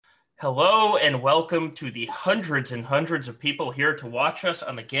Hello and welcome to the hundreds and hundreds of people here to watch us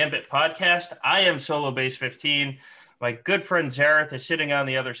on the Gambit podcast. I am Solo Base 15. My good friend Zareth is sitting on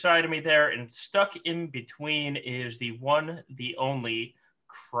the other side of me there, and stuck in between is the one, the only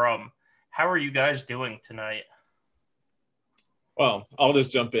CRUMB. How are you guys doing tonight? Well, I'll just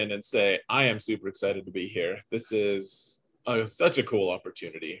jump in and say I am super excited to be here. This is such a cool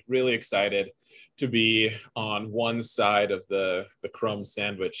opportunity. Really excited to be on one side of the CRUMB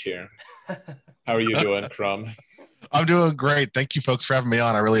sandwich here. How are you doing, CRUMB? I'm doing great. Thank you, folks, for having me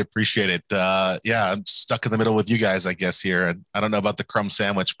on. I really appreciate it. I'm stuck in the middle with you guys, I guess, here. And I don't know about the CRUMB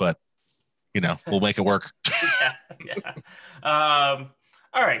sandwich, but, we'll make it work. Yeah.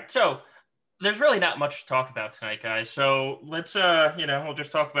 All right. So there's really not much to talk about tonight, guys. So let's, we'll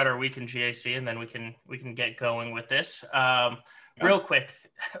just talk about our week in GAC, and then we can get going with this. Real quick,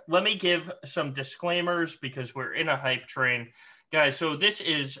 let me give some disclaimers because we're in a hype train. Guys, so this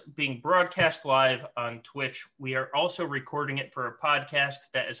is being broadcast live on Twitch. We are also recording it for a podcast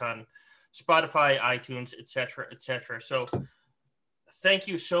that is on Spotify, iTunes, etc., etc. So thank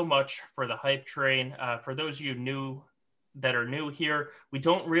you so much for the hype train. For those of you that are new here, we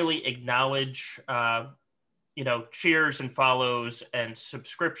don't really acknowledge, cheers and follows and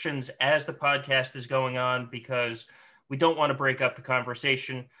subscriptions as the podcast is going on because we don't want to break up the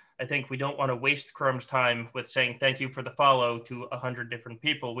conversation. I think we don't want to waste CRUMB's time with saying thank you for the follow to 100 different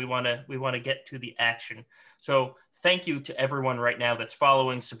people. We want to get to the action. So thank you to everyone right now that's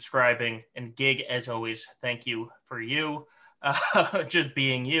following, subscribing, and Gig, as always, thank you for you, just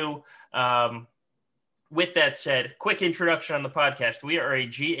being you. With that said, quick introduction on the podcast. We are a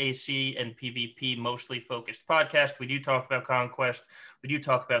GAC and PvP mostly focused podcast. We do talk about Conquest. We do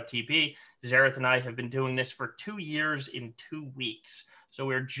talk about TP. Zareth and I have been doing this for 2 years in 2 weeks. So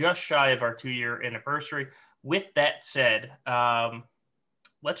we're just shy of our 2-year anniversary. With that said,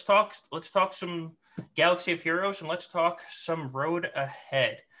 let's talk some Galaxy of Heroes and let's talk some road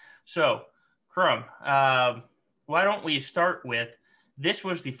ahead. So, CRUMB, why don't we start with, this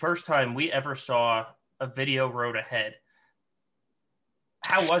was the first time we ever saw a video road ahead.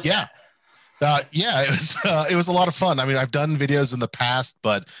 How was it? It was a lot of fun. I mean, I've done videos in the past,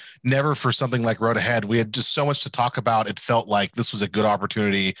 but never for something like Road Ahead. We had just so much to talk about. It felt like this was a good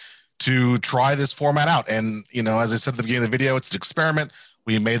opportunity to try this format out. And, as I said at the beginning of the video, it's an experiment.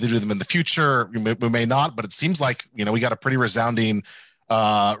 We may do them in the future. We may not, but it seems like, we got a pretty resounding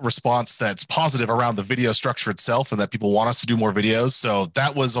response that's positive around the video structure itself and that people want us to do more videos. So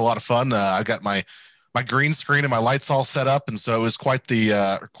that was a lot of fun. I got my green screen and my lights all set up, and so it was quite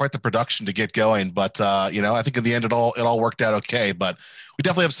the production to get going. But I think in the end it all worked out okay. But we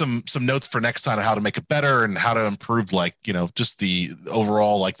definitely have some notes for next time on how to make it better and how to improve, just the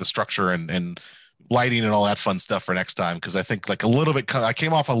overall the structure and lighting and all that fun stuff for next time. Because I think I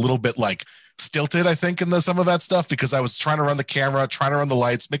came off a little bit stilted, I think, in some of that stuff because I was trying to run the camera, trying to run the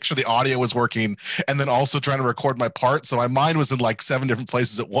lights, make sure the audio was working, and then also trying to record my part. So my mind was in 7 different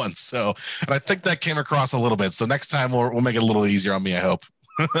places at once. So, and I think that came across a little bit. So next time we'll make it a little easier on me, I hope.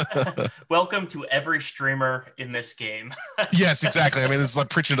 Welcome to every streamer in this game. Yes, exactly. I mean, it's like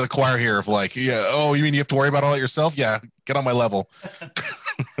preaching to the choir here of you mean you have to worry about all that yourself? Yeah, get on my level.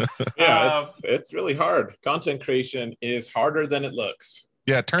 Yeah, it's really hard. Content creation is harder than it looks.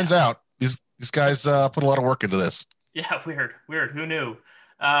 Yeah, it turns out these guys put a lot of work into this. Yeah, weird. Who knew?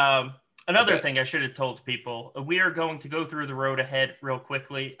 Another thing I should have told people, we are going to go through the road ahead real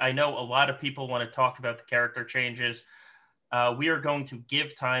quickly. I know a lot of people want to talk about the character changes. We are going to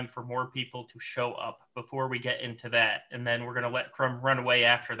give time for more people to show up before we get into that. And then we're going to let CRUMB run away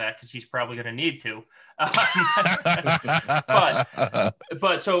after that because he's probably going to need to.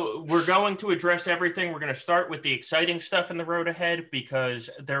 But so we're going to address everything. We're going to start with the exciting stuff in the road ahead because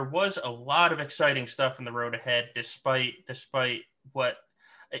there was a lot of exciting stuff in the road ahead despite what,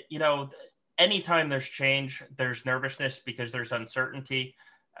 anytime there's change, there's nervousness because there's uncertainty.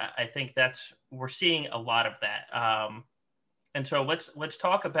 I think we're seeing a lot of that. And so let's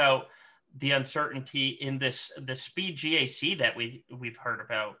talk about the uncertainty in the speed GAC that we've heard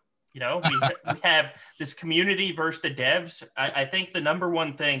about. We have this community versus the devs. I think the number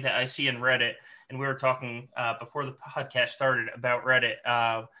one thing that I see in Reddit, and we were talking before the podcast started about Reddit,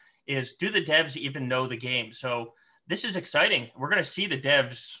 is do the devs even know the game? So this is exciting. We're going to see the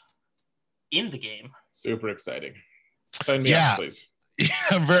devs in the game. Super exciting. Sign me up, please.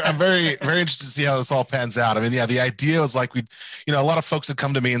 I'm very, very interested to see how this all pans out. I mean, the idea was a lot of folks had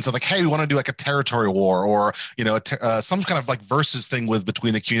come to me and said hey, we want to do a territory war or, some kind of versus thing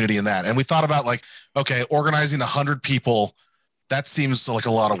between the community and that. And we thought about organizing 100 people that seems like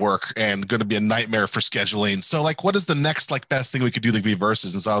a lot of work and going to be a nightmare for scheduling. So like, what is the next like best thing we could do to be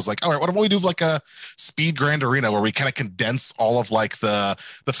versus? And so I was like, all right, what don't we do like a speed grand arena where we kind of condense all of like the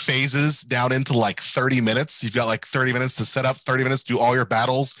phases down into like 30 minutes. You've got like 30 minutes to set up, 30 minutes to do all your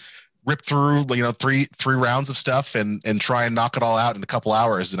battles, rip through, you know, three rounds of stuff and try and knock it all out in a couple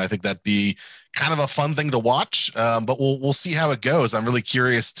hours. And I think that'd be kind of a fun thing to watch. But we'll see how it goes. I'm really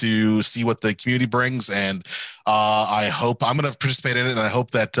curious to see what the community brings, and I hope I'm going to participate in it. And I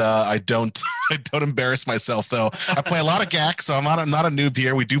hope that I don't I don't embarrass myself. Though I play a lot of GAC, so I'm not a noob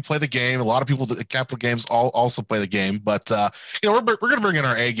here. We do play the game. A lot of people at Capital Games also play the game. But you know, we're going to bring in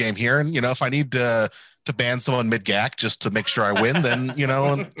our A game here, and you know, if I need to ban someone mid GAC just to make sure I win, then you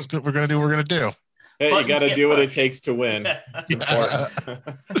know, we're going to do what we're going to do. Hey, you got to do what it takes to win. That's important.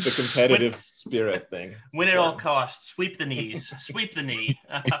 The competitive spirit thing. Win at all costs. Sweep the knees. Sweep the knee.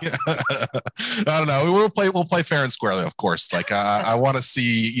 I don't know. We'll play fair and square, of course. Like I want to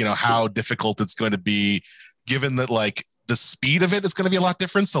see, you know, how difficult it's going to be, given that like the speed of it is going to be a lot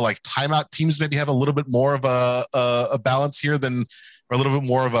different. So like timeout teams maybe have a little bit more of a balance here than, or a little bit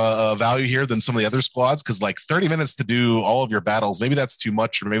more of a value here than some of the other squads. Cause like 30 minutes to do all of your battles, maybe that's too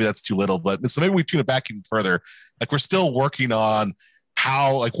much or maybe that's too little, but so maybe we tune it back even further. Like we're still working on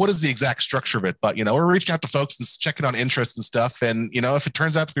how, like, what is the exact structure of it? But, you know, we're reaching out to folks and checking on interest and stuff. And, you know, if it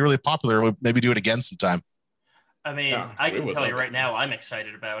turns out to be really popular, we'll maybe do it again sometime. I mean, yeah, I can tell you right now, I'm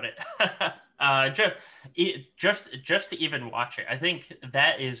excited about it. Just to even watch it. I think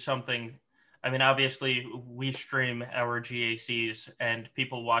that is something. I mean, obviously, we stream our GACs and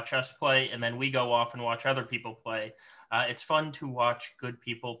people watch us play, and then we go off and watch other people play. It's fun to watch good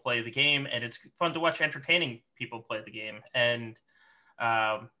people play the game, and it's fun to watch entertaining people play the game. And,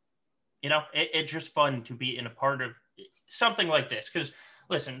 you know, it's just fun to be in a part of something like this. Because,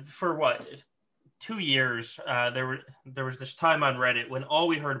 listen, for what, 2 years, there was this time on Reddit when all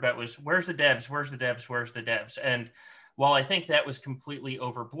we heard about was, where's the devs, where's the devs, where's the devs? And while I think that was completely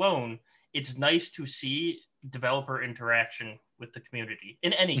overblown, it's nice to see developer interaction with the community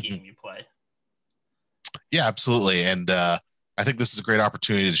in any game you play. Yeah, absolutely. And I think this is a great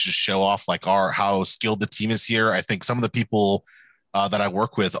opportunity to just show off like how skilled the team is here. I think some of the people that I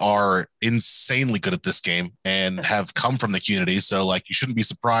work with are insanely good at this game and have come from the community. So like, you shouldn't be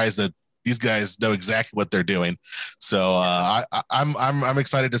surprised that these guys know exactly what they're doing. So I'm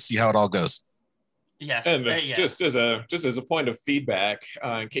excited to see how it all goes. Yeah, and just as a point of feedback,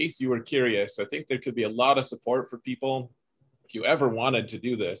 in case you were curious, I think there could be a lot of support for people if you ever wanted to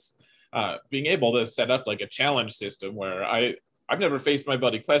do this. Being able to set up like a challenge system where I've never faced my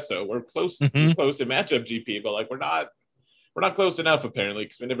buddy Klesso. We're close in matchup GP, but like we're not close enough apparently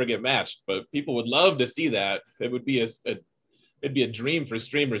because we never get matched. But people would love to see that. It would be it'd be a dream for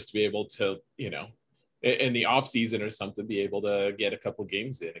streamers to be able to, you know, in the off season or something, be able to get a couple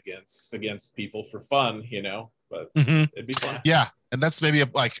games in against people for fun, you know, but it'd be fun. Yeah. And that's maybe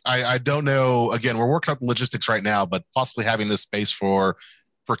I don't know, again, we're working out the logistics right now, but possibly having this space for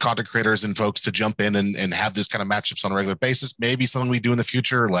content creators and folks to jump in and have this kind of matchups on a regular basis, maybe something we do in the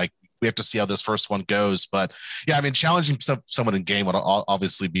future. Like we have to see how this first one goes, but yeah, I mean, challenging someone in game would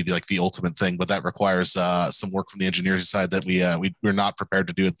obviously be the ultimate thing, but that requires some work from the engineering side that we're not prepared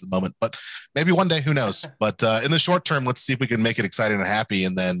to do at the moment, but maybe one day, who knows? But in the short term, let's see if we can make it exciting and happy.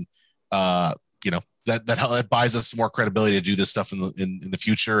 And then, you know, that buys us some more credibility to do this stuff in the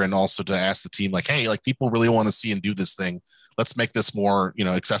future. And also to ask the team like, hey, like people really want to see and do this thing. Let's make this more, you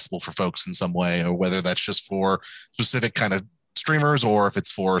know, accessible for folks in some way, or whether that's just for specific kind of streamers or if it's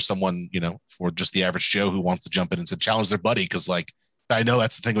for someone, you know, for just the average Joe who wants to jump in and challenge their buddy. Cause like, I know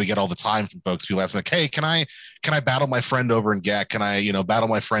that's the thing we get all the time from folks. People ask me like, hey, can I battle my friend over in GAC? Can I, you know, battle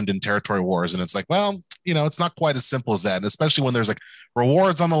my friend in Territory Wars? And it's like, well, you know, it's not quite as simple as that. And especially when there's like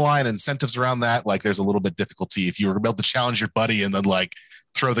rewards on the line, incentives around that, like there's a little bit difficulty if you were able to challenge your buddy and then like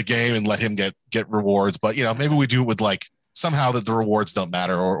throw the game and let him get rewards. But, you know, maybe we do it with like somehow that the rewards don't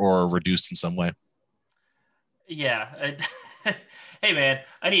matter or reduced in some way. Yeah. Hey man,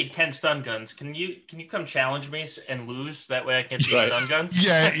 I need 10 stun guns. Can you come challenge me and lose? That way I can get these stun guns.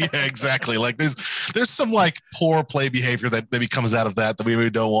 Yeah, exactly. Like there's some like poor play behavior that maybe comes out of that we maybe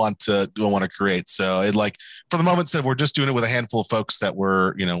don't want to create. So it like for the moment said we're just doing it with a handful of folks that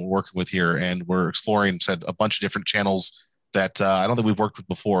we're, you know, working with here, and we're exploring a bunch of different channels that I don't think we've worked with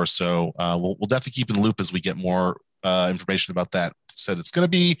before. So we'll definitely keep in the loop as we get more information about that. So it's going to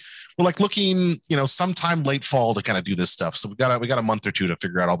be, we're like looking, you know, sometime late fall to kind of do this stuff. So we got a month or two to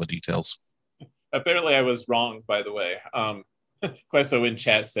figure out all the details. Apparently I was wrong, by the way. Klesso in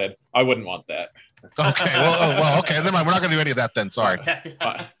chat said, I wouldn't want that. Okay, well, okay. Never mind. We're not going to do any of that then. Sorry.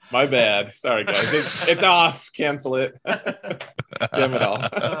 My bad. Sorry, guys. It's off. Cancel it. Damn it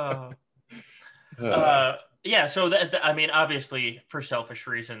all. Yeah. So I mean, obviously, for selfish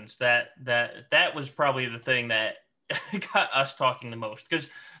reasons, that was probably the thing that got us talking the most. Because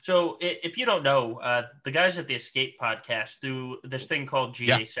so if you don't know, the guys at the Escape podcast do this thing called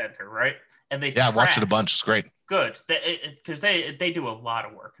GA Center, right? And they I watched it a bunch. It's great. Good, because they do a lot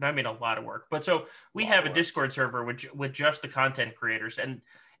of work, and I mean a lot of work. But so we have a Discord server with just the content creators, and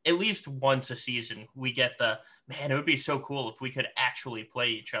at least once a season we get it would be so cool if we could actually play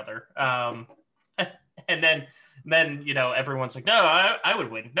each other. And then everyone's like, no, I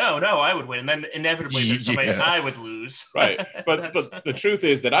would win. No, I would win. And then inevitably there's somebody I would lose. Right. But the truth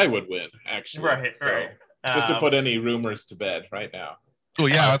is that I would win, actually. Right. Just to put any rumors to bed right now. Well,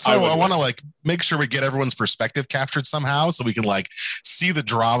 yeah, that's why I want to make sure we get everyone's perspective captured somehow, so we can see the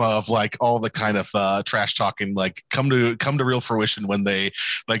drama of all the kind of trash talking come to real fruition when they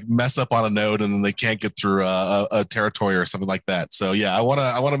mess up on a node and then they can't get through a territory or something like that. So yeah, I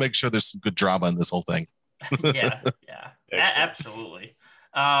want to make sure there's some good drama in this whole thing. yeah, absolutely.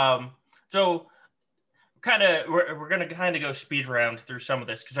 So we're going to kind of go speed round through some of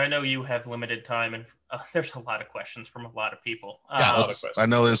this because I know you have limited time and there's a lot of questions from a lot of people. I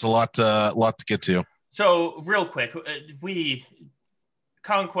know there's a lot to get to. So real quick,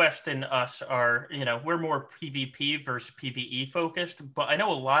 Conquest and us are, we're more PvP versus PvE focused, but I know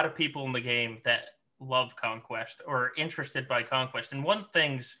a lot of people in the game that love Conquest or are interested by Conquest. And one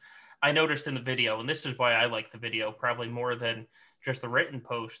things I noticed in the video, and this is why I like the video probably more than just the written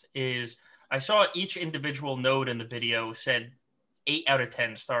post, is I saw each individual node in the video said 8 out of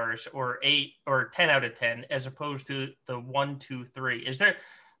 10 stars or 8 or 10 out of 10 as opposed to the 1, 2, 3.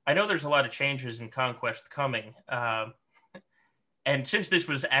 I know there's a lot of changes in Conquest coming. And since this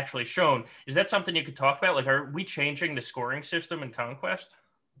was actually shown, is that something you could talk about? Are we changing the scoring system in Conquest?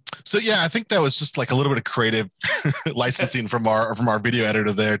 So yeah, I think that was just a little bit of creative licensing from our video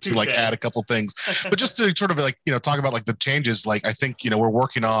editor there to add a couple things, but just to sort of talk about the changes. I think we're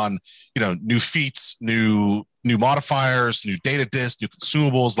working on new feats, new modifiers, new data disks, new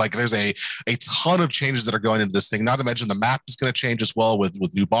consumables. There's a ton of changes that are going into this thing. Not to mention the map is going to change as well with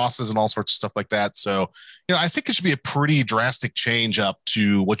new bosses and all sorts of stuff like that. So I think it should be a pretty drastic change up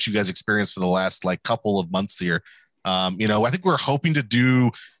to what you guys experienced for the last couple of months here. I think we're hoping to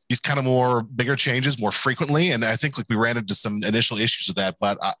do these kind of more bigger changes more frequently. And I think we ran into some initial issues with that,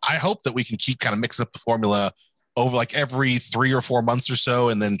 but I hope that we can keep kind of mixing up the formula over every 3 or 4 months or so,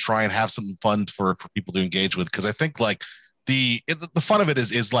 and then try and have something fun for people to engage with. Cause I think the fun of it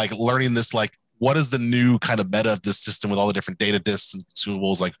is learning this, what is the new kind of meta of this system with all the different data disks and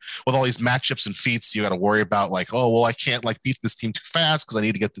consumables, with all these matchups and feats you got to worry about, I can't beat this team too fast because I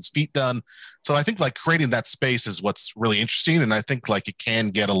need to get this feat done. So I think creating that space is what's really interesting. And I think it can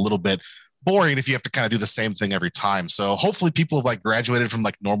get a little bit boring if you have to kind of do the same thing every time. So hopefully people have graduated from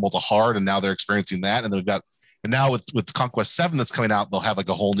normal to hard, and now they're experiencing that. And now with Conquest 7 that's coming out, they'll have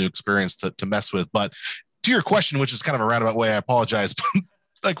a whole new experience to mess with. But to your question, which is kind of a roundabout way, I apologize.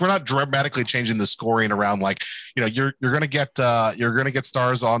 We're not dramatically changing the scoring around you're going to get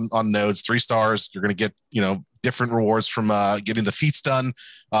stars on nodes, 3 stars. You're going to get, different rewards from getting the feats done.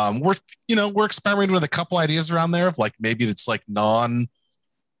 We're experimenting with a couple ideas around there of maybe it's non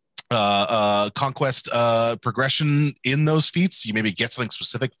Conquest progression in those feats. You maybe get something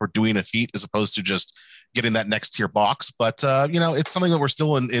specific for doing a feat as opposed to just getting that next tier box. But it's something that we're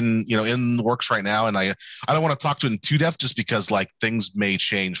still in the works right now, and I don't want to talk to it in too depth just because things may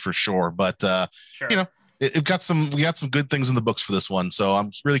change for sure. But sure. We got some good things in the books for this one, so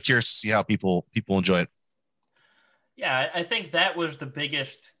I'm really curious to see how people enjoy it. Yeah, I think that was the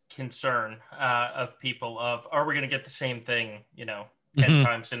biggest concern of people of, are we going to get the same thing 10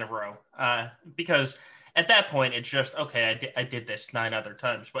 times in a row? Because at that point it's just, okay, I did this 9 other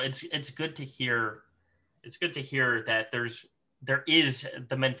times. But it's good to hear. It's good to hear that there is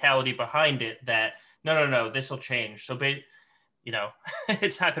the mentality behind it that no, this will change. So,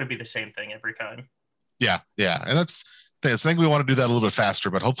 it's not going to be the same thing every time. Yeah, and I think we want to do that a little bit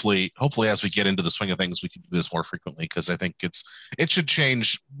faster. But hopefully, as we get into the swing of things, we can do this more frequently, because I think it should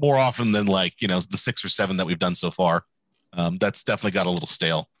change more often than the 6 or 7 that we've done so far. That's definitely got a little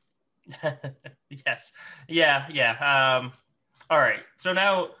stale. Yes. Yeah. All right. So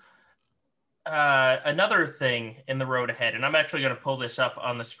now another thing in the road ahead, and I'm actually going to pull this up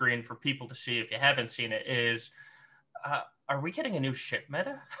on the screen for people to see if you haven't seen it, is are we getting a new ship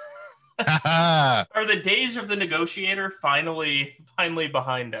meta? Are the days of the negotiator finally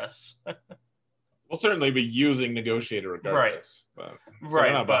behind us? We'll certainly be using Negotiator regardless. But, so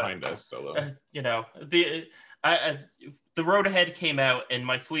they're not behind us, Solo. You know, the road ahead came out, and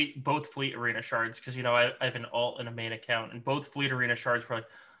my both fleet arena shards, because you know I have an alt and a main account, and both fleet arena shards were like,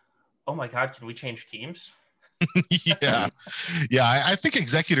 oh my god, can we change teams? yeah. I think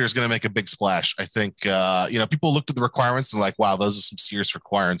Executor is going to make a big splash. I think people looked at the requirements and like, wow, those are some serious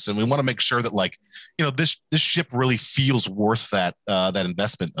requirements, and we want to make sure that this ship really feels worth that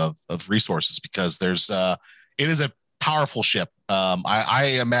investment of resources, because it is a powerful ship.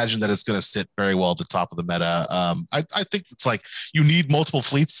 I imagine that it's going to sit very well at the top of the meta. I think it's like you need multiple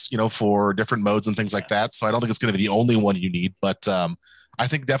fleets, for different modes and things like that. So I don't think it's going to be the only one you need, but I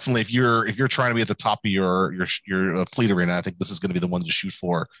think definitely if you're trying to be at the top of your fleet arena, I think this is going to be the one to shoot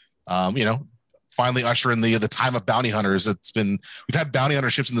for. Finally usher in the time of bounty hunters. We've had bounty hunter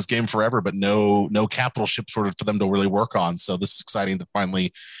ships in this game forever, but no capital ship sort of for them to really work on. So this is exciting to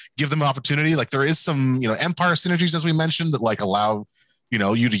finally give them an opportunity. Like there is some Empire synergies, as we mentioned, that like allow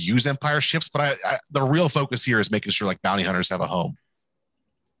you to use Empire ships, but the real focus here is making sure like bounty hunters have a home.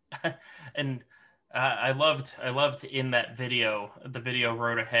 And I loved in that video, the video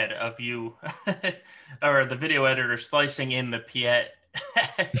road ahead of you, or the video editor slicing in the Piet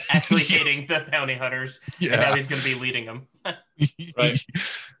actually hating the bounty hunters, and now he's going to be leading them. Right.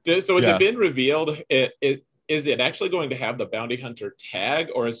 So has it been revealed? Is it actually going to have the bounty hunter tag,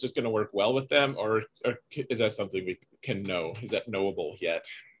 or is it just going to work well with them, or is that something we can know? Is that knowable yet?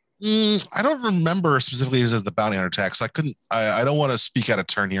 I don't remember specifically as the bounty hunter tag, so I don't want to speak out of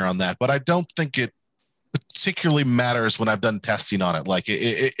turn here on that, but I don't think it particularly matters when I've done testing on it. Like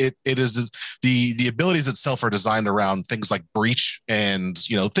it is the abilities itself are designed around things like breach and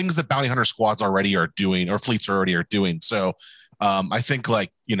things that bounty hunter squads already are doing, or fleets already are doing. So I think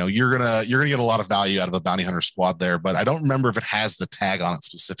you're gonna get a lot of value out of a bounty hunter squad there, but I don't remember if it has the tag on it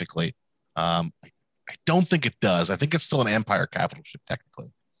specifically. I don't think it does. I think it's still an Empire capital ship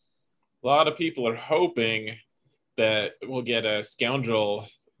technically. A lot of people are hoping that we'll get a scoundrel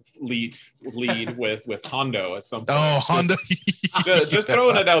lead with Hondo at some point. Oh, Hondo! just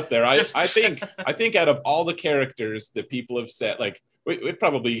throwing it out there. I think out of all the characters that people have said, like we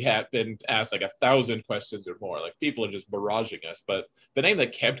probably have been asked like 1,000 questions or more. Like people are just barraging us, but the name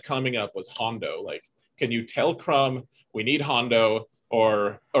that kept coming up was Hondo. Like, can you tell CRUMB we need Hondo,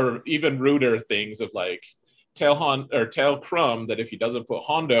 or even ruder things of like tell CRUMB that if he doesn't put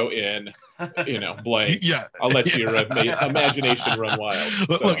Hondo in, blank. I'll let your imagination run wild.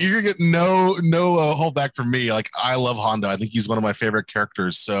 Look, you're gonna get no hold back from me. Like I love Hondo. I think he's one of my favorite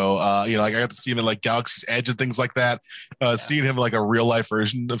characters. So I got to see him in like Galaxy's Edge and things like that. Seeing him like a real life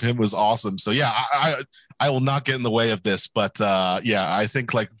version of him was awesome. So yeah, I will not get in the way of this. But I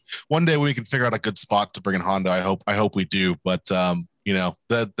think like one day we can figure out a good spot to bring in Hondo. I hope we do. But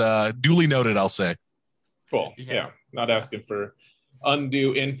that duly noted, I'll say. Cool. Yeah. Not asking for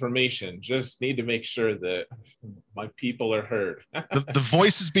undue information. Just need to make sure that my people are heard. the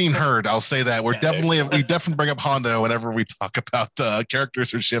voice is being heard. I'll say that. We definitely bring up Hondo whenever we talk about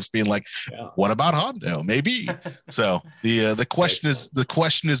characters or ships being like, what about Hondo? Maybe. So the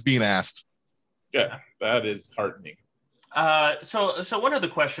question is being asked. Yeah, that is heartening. So one of the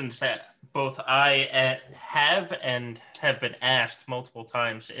questions that both I have been asked multiple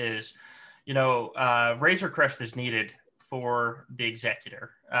times is, Razor Crest is needed for the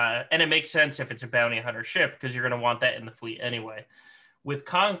Executor. And it makes sense if it's a bounty hunter ship, because you're going to want that in the fleet anyway. With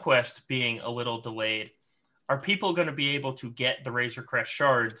Conquest being a little delayed, are people going to be able to get the Razor Crest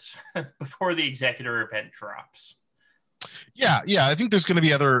shards before the Executor event drops? Yeah. I think there's going to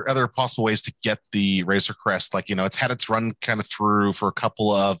be other possible ways to get the Razor Crest. Like, it's had its run kind of through for a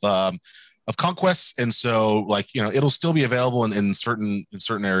couple of conquests, and so it'll still be available in certain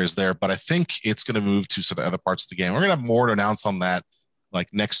areas there, but I think it's going to move to some of the other parts of the game. We're going to have more to announce on that like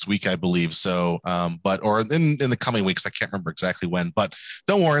next week, I believe. So or in the coming weeks, I can't remember exactly when, but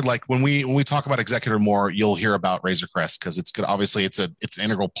don't worry, like when we talk about Executor more, you'll hear about Razor Crest, because it's good. Obviously it's an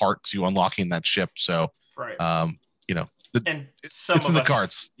integral part to unlocking that ship, so right. It's in the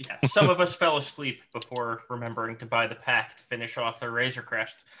cards. Yeah, some of us fell asleep before remembering to buy the pack to finish off their Razor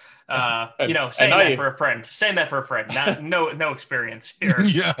Crest. Saying that for a friend. No experience here.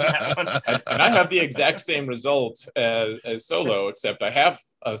 Yeah. And I have the exact same result as Solo, except I have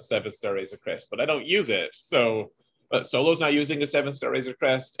a 7-star Razor Crest, but I don't use it. So Solo's not using a 7-star Razor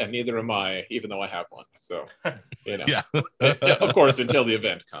Crest, and neither am I, even though I have one. So, Yeah. Of course, until the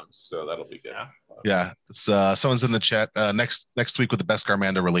event comes. So that'll be good. Yeah. Someone's in the chat. Next week with the Beskar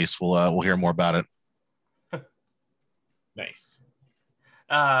Mando release, we'll hear more about it. Nice.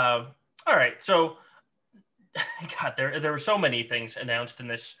 All right. So, God, there were so many things announced in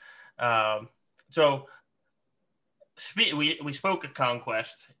this So we spoke of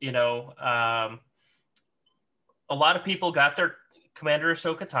Conquest. A lot of people got their Commander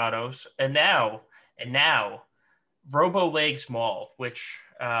Ahsoka Tano's, and now Robo Legs Maul, which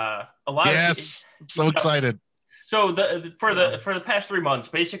a lot yes, I'm so excited. So for the past 3 months,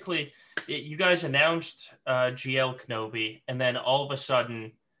 basically, you guys announced GL Kenobi, and then all of a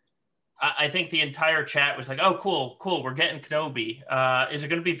sudden, I think the entire chat was like, "Oh, cool, we're getting Kenobi. Is it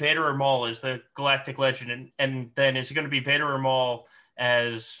going to be Vader or Maul as the Galactic Legend, and then is it going to be Vader or Maul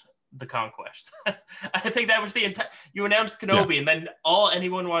as the Conquest?" I think that was the entire. You announced Kenobi, and then all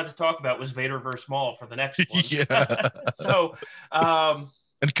anyone wanted to talk about was Vader versus Maul for the next one. Yeah. So,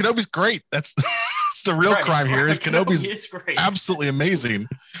 and Kenobi's great. That's the real crime here. Is Kenobi's is great. Absolutely amazing.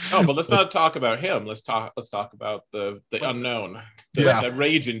 Oh, but let's not talk about him. Let's talk about the unknown. The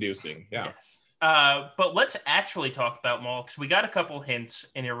rage-inducing. Yeah. Yes. But let's actually talk about Maul, because we got a couple hints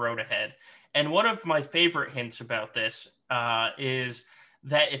in your road ahead. And one of my favorite hints about this is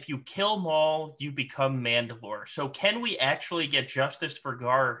that if you kill Maul, you become Mandalore. So can we actually get justice for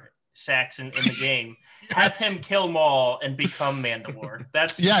Gar Saxon in the game? Have him kill Maul and become Mandalore.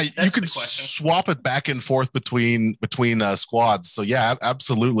 That's you could swap it back and forth between squads. So yeah,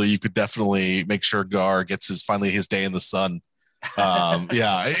 absolutely, you could definitely make sure Gar gets finally his day in the sun.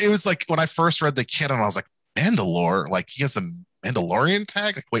 It was like when I first read the kit and I was like, Mandalore, like he has the Mandalorian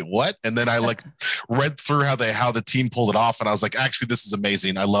tag, like wait, what? And then I like read through how the team pulled it off, and I was like, actually, this is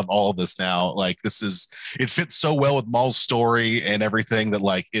amazing. I love all of this now. Like it fits so well with Maul's story and everything that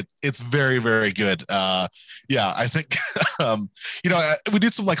like it's very, very good. I think we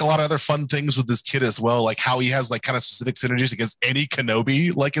did some like a lot of other fun things with this kid as well, like how he has like kind of specific synergies against any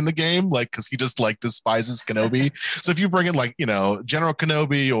Kenobi like in the game, like because he just like despises Kenobi. So if you bring in like General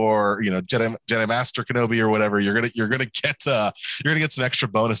Kenobi or Jedi Master Kenobi or whatever, you're gonna get some extra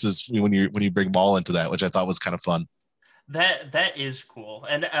bonuses when you bring Maul into that, which I thought was kind of fun. That is cool,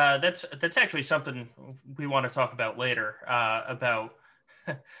 and that's actually something we want to talk about later, about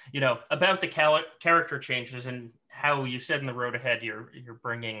about the character changes and how you said in the road ahead you're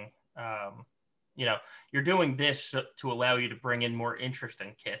bringing you're doing this to allow you to bring in more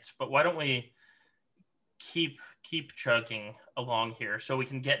interesting kits. But why don't we keep chugging along here so we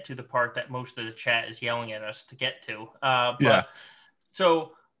can get to the part that most of the chat is yelling at us to get to.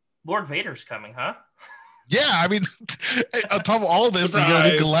 So Lord Vader's coming, huh? Yeah, I mean, on top of all of this,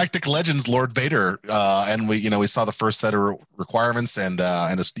 new Galactic Legends Lord Vader, and we saw the first set of requirements and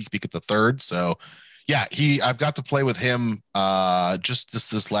a sneak peek at the third. So yeah, I've got to play with him just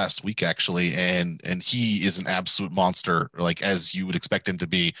this last week actually, and he is an absolute monster, like as you would expect him to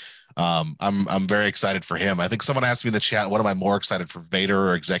be. I'm very excited for him. I think someone asked me in the chat, what am I more excited for, Vader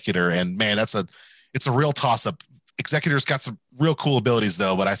or Executor? And man, it's a real toss up. Executor's got some real cool abilities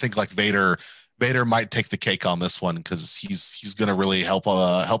though, but I think like Vader might take the cake on this one because he's going to really help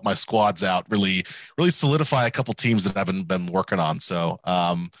my squads out, really solidify a couple teams that I've been working on. So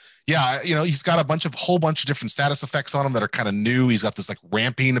he's got a whole bunch of different status effects on him that are kind of new. He's got this like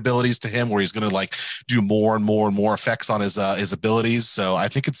ramping abilities to him where he's going to like do more and more and more effects on his abilities. So I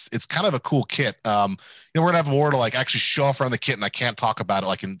think it's kind of a cool kit. We're gonna have more to like actually show off around the kit, and I can't talk about it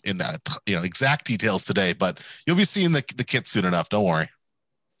like in exact details today, but you'll be seeing the kit soon enough. Don't worry.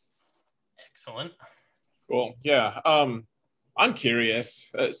 Excellent. Cool. Yeah. I'm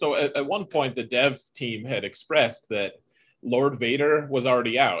curious. So at one point, the dev team had expressed that Lord Vader was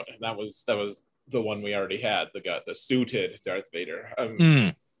already out, and that was the one we already had. The suited Darth Vader.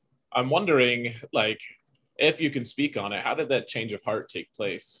 I'm wondering, like, if you can speak on it. How did that change of heart take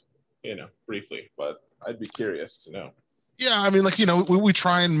place? Briefly, but I'd be curious to know. Yeah, I mean, like, we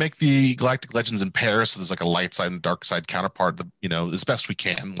try and make the Galactic Legends in pairs, so there's like a light side and dark side counterpart, as best we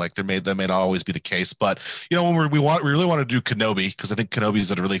can. Like that may not always be the case, but when we really want to do Kenobi, because I think Kenobi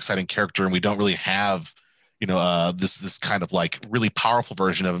is a really exciting character, and we don't really have, this kind of like really powerful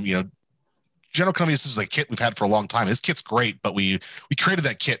version of him. General Kenobi is a kit we've had for a long time. His kit's great, but we created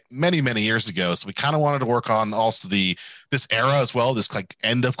that kit many, many years ago. So we kind of wanted to work on also this era as well, this like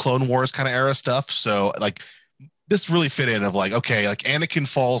end of Clone Wars kind of era stuff. So like, this really fit in of like, okay, like Anakin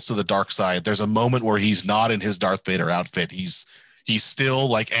falls to the dark side. There's a moment where he's not in his Darth Vader outfit. He's still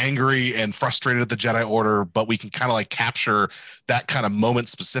like angry and frustrated at the Jedi Order, but we can kind of like capture that kind of moment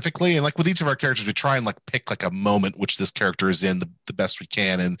specifically. And like with each of our characters, we try and like pick like a moment which this character is in the best we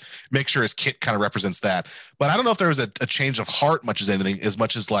can and make sure his kit kind of represents that. But I don't know if there was a change of heart much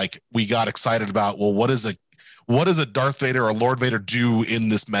as like we got excited about, well, what does a Darth Vader or Lord Vader do in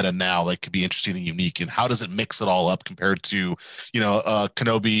this meta now that could be interesting and unique, and how does it mix it all up compared to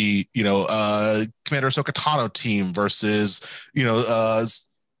Kenobi, Commander Ahsoka Tano team versus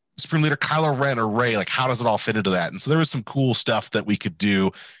Supreme Leader Kylo Ren or Rey, like how does it all fit into that? And so there was some cool stuff that we could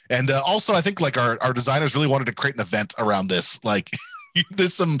do. And also, I think like our designers really wanted to create an event around this. Like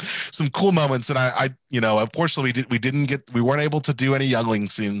there's some cool moments, and I unfortunately we weren't able to do any youngling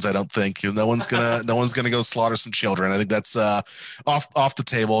scenes. I don't think no one's gonna go slaughter some children. I think that's off the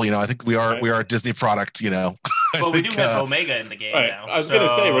table. I think we are a Disney product. Well, we do have Omega in the game now. I was gonna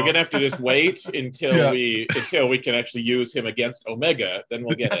say we're gonna have to just wait until we can actually use him against Omega. Then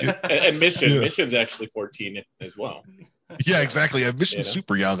we'll get it. And Mission's actually 14 as well. Yeah, exactly. Mission's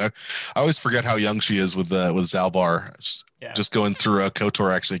super young. I always forget how young she is with Zalbar. Just going through a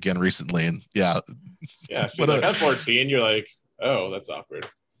KOTOR actually again recently, and she's like, I'm 14. You're like, oh, that's awkward.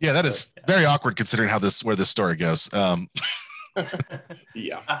 Yeah, that is very awkward considering where this story goes.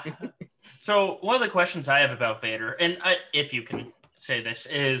 Yeah. So one of the questions I have about Vader, and if you can say this,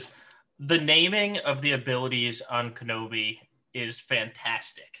 is the naming of the abilities on Kenobi is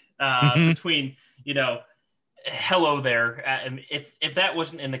fantastic. Between hello there. If that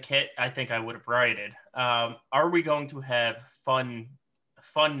wasn't in the kit, I think I would have rioted. Are we going to have fun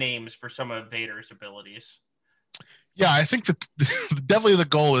names for some of Vader's abilities? Yeah, I think that definitely the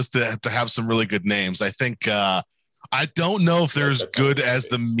goal is to have some really good names. I think I don't know if they're as good as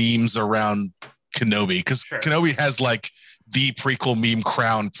the memes around Kenobi, because Kenobi has like the prequel meme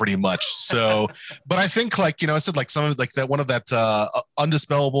crown pretty much. So, but I think I said like some of like that one of that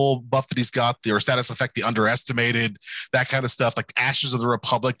undispellable buff that he's got, or status effect, the underestimated, that kind of stuff, like Ashes of the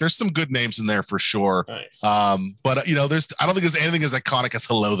Republic. There's some good names in there for sure. Nice. But I don't think there's anything as iconic as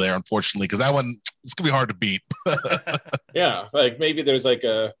Hello There, unfortunately, because that one it's gonna be hard to beat. Yeah, like maybe there's like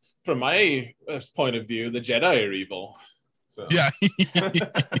from my point of view, the Jedi are evil. So yeah.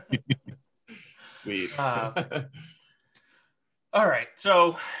 Sweet. All right,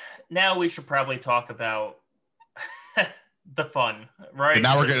 so now we should probably talk about the fun, right? And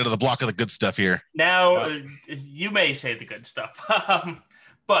now we're getting to the block of the good stuff here. Now, you may say the good stuff.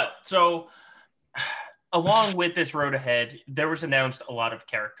 But so along with this road ahead, there was announced a lot of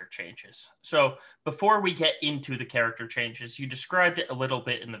character changes. So before we get into the character changes, you described it a little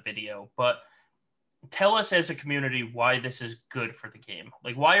bit in the video, but tell us as a community why this is good for the game.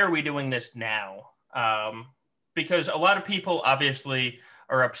 Like, why are we doing this now? Because a lot of people obviously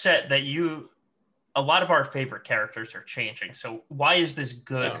are upset that a lot of our favorite characters are changing. So why is this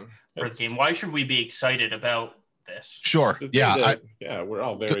good for the game? Why should we be excited about this? Sure. Yeah. We're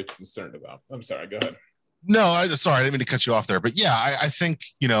all very concerned about. I'm sorry. Go ahead. No, sorry, I didn't mean to cut you off there. But yeah, I think,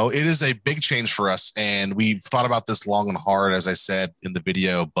 it is a big change for us. And we've thought about this long and hard, as I said in the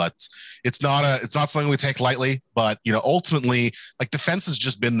video, but it's not something we take lightly. But, ultimately, like, defense has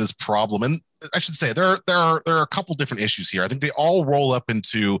just been this problem. And I should say there are a couple different issues here. I think they all roll up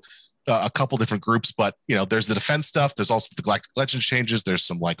into a couple different groups, but there's the defense stuff. There's also the Galactic Legends changes. There's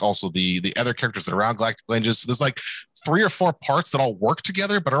some like also the other characters that are around Galactic Legends. So there's like 3 or 4 parts that all work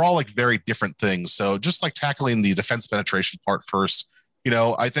together, but are all like very different things. So just like tackling the defense penetration part first,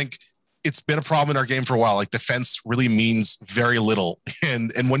 I think it's been a problem in our game for a while. Like, defense really means very little,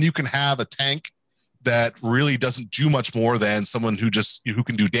 and when you can have a tank that really doesn't do much more than someone who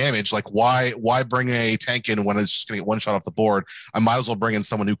can do damage. Like, why bring a tank in when it's just going to get one shot off the board? I might as well bring in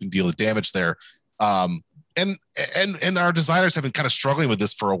someone who can deal the damage there. And our designers have been kind of struggling with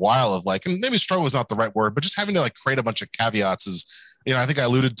this for a while, of like, and maybe struggle is not the right word, but just having to like create a bunch of caveats is, I think I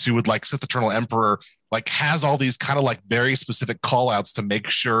alluded to with like Sith Eternal Emperor, like has all these kind of like very specific call outs to make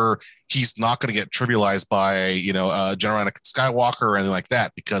sure he's not going to get trivialized by, General Anakin Skywalker or anything like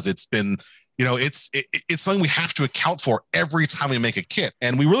that, because it's been, it's something we have to account for every time we make a kit.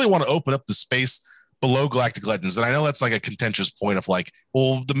 And we really want to open up the space below Galactic Legends. And I know that's like a contentious point of like,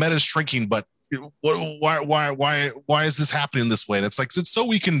 well, the meta is shrinking, but why is this happening this way? And it's like, it's so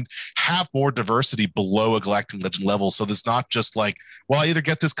we can have more diversity below a Galactic Legend level. So there's not just like, well, I either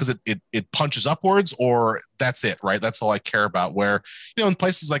get this because it punches upwards, or that's it, right? That's all I care about. Where, in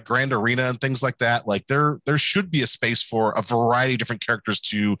places like Grand Arena and things like that, like there should be a space for a variety of different characters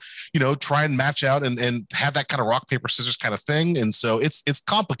to, try and match out and have that kind of rock, paper, scissors kind of thing. And so it's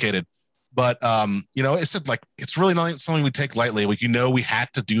complicated. But it said like it's really not something we take lightly. Like, we had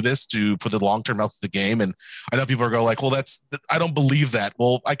to do this for the long-term health of the game. And I know people are going like, well, I don't believe that.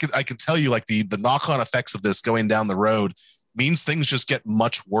 Well, I could tell you like the knock-on effects of this going down the road means things just get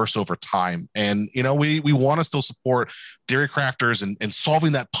much worse over time. And we want to still support theory crafters and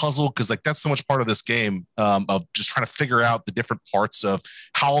solving that puzzle, because like that's so much part of this game, of just trying to figure out the different parts of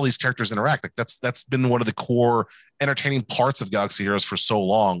how all these characters interact. Like that's been one of the core entertaining parts of Galaxy Heroes for so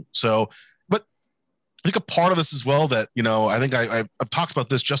long. So, but I think a part of this as well that, I think I've talked about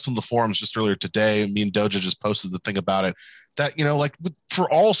this just on the forums just earlier today. Me and Doja just posted the thing about it that, like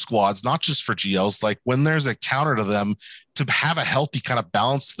for all squads, not just for GLs, like when there's a counter to them, to have a healthy kind of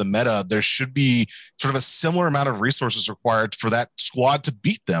balance to the meta, there should be sort of a similar amount of resources required for that squad to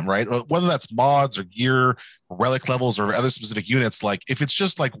beat them, right? Whether that's mods or gear or relic levels or other specific units, like if it's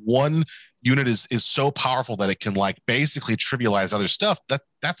just like one unit is so powerful that it can like basically trivialize other stuff,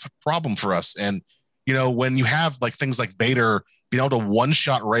 that's a problem for us. And when you have like things like Vader being able to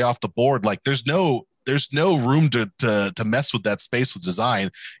one-shot Rey off the board, like there's no room to mess with that space with design.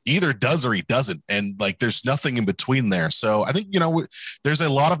 He either does or he doesn't, and like there's nothing in between there. So I think there's a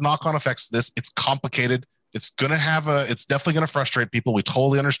lot of knock-on effects to this. It's complicated. It's definitely gonna frustrate people. We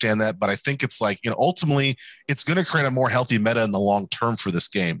totally understand that, but I think it's like ultimately it's gonna create a more healthy meta in the long term for this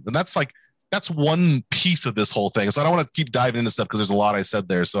game, and that's one piece of this whole thing. So I don't want to keep diving into stuff because there's a lot I said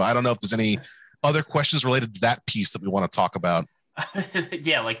there. So I don't know if there's any other questions related to that piece that we want to talk about.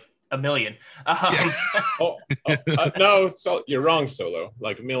 Yeah, like a million. No, so you're wrong, Solo.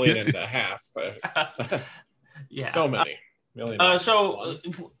 Like 1.5 million. Yeah, so many million.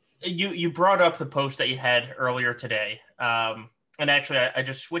 You brought up the post that you had earlier today, and actually I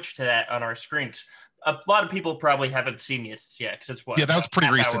just switched to that on our screens. A lot of people probably haven't seen this yet because it's what? Yeah, that was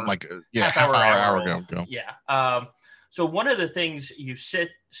pretty recent. Hour ago. Yeah. So one of the things you said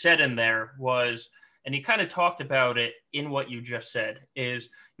in there was, and you kind of talked about it in what you just said, is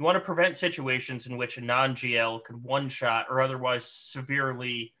you want to prevent situations in which a non-GL could one-shot or otherwise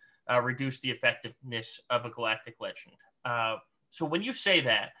severely reduce the effectiveness of a Galactic Legend. So when you say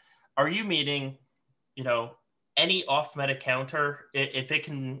that, are you meaning, any off-meta counter, if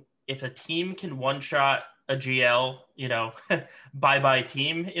a team can one-shot a GL, bye-bye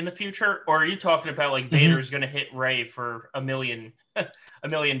team in the future? Or are you talking about like Vader's going to hit Rey for a million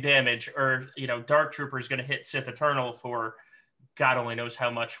damage, or, Dark Trooper's going to hit Sith Eternal for God only knows how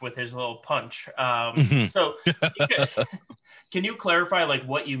much with his little punch. So can you clarify like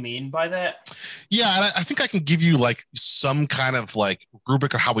what you mean by that? Yeah, and I think I can give you like some kind of like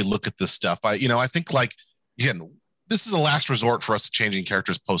rubric of how we look at this stuff. I think like, again, this is a last resort for us to changing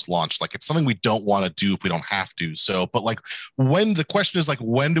characters post-launch. Like it's something we don't want to do if we don't have to. So, but like when the question is like,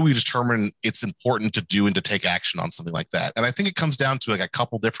 when do we determine it's important to do and to take action on something like that? And I think it comes down to like a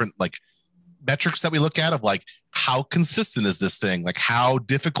couple different like metrics that we look at of like, how consistent is this thing? Like how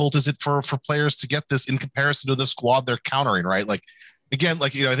difficult is it for players to get this in comparison to the squad they're countering, right? Like, again,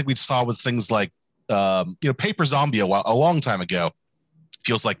 like, I think we saw with things like, Paper Zombie a long time ago,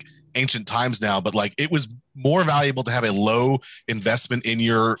 feels like ancient times now, but like it was more valuable to have a low investment in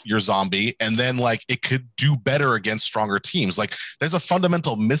your zombie, and then like it could do better against stronger teams. Like there's a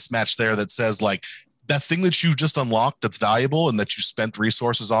fundamental mismatch there that says like that thing that you've just unlocked that's valuable and that you spent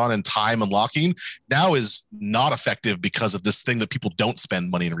resources on and time unlocking now is not effective because of this thing that people don't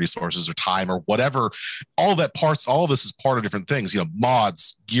spend money and resources or time or whatever. All of this is part of different things,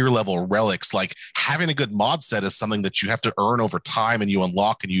 mods, gear level, relics. Like having a good mod set is something that you have to earn over time and you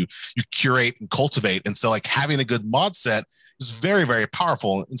unlock and you curate and cultivate. And so like having a good mod set is very, very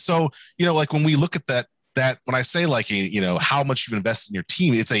powerful. And so, like when we look at that when I say like, how much you've invested in your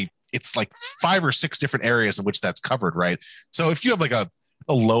team, it's like 5 or 6 different areas in which that's covered, right? So if you have like a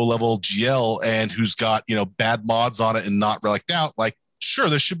low level GL and who's got, bad mods on it and not relicked out, like sure,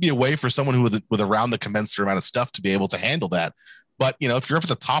 there should be a way for someone who with around the commensurate amount of stuff to be able to handle that. But, if you're up at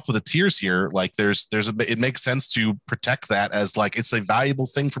the top of the tiers here, like it makes sense to protect that as like, it's a valuable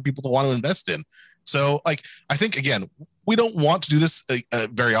thing for people to want to invest in. So like, I think again, we don't want to do this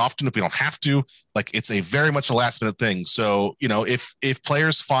very often if we don't have to. Like it's a very much a last minute thing. So, if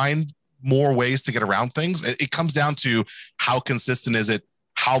players find more ways to get around things, it comes down to how consistent is it,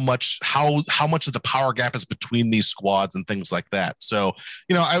 how much of the power gap is between these squads and things like that. So,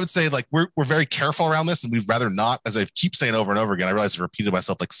 I would say like we're very careful around this, and we'd rather not, as I keep saying over and over again. I realize I've repeated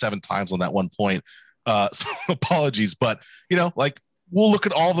myself like 7 times on that one point. So apologies, but like we'll look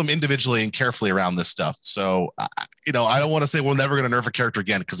at all of them individually and carefully around this stuff. So, I don't want to say we're never going to nerf a character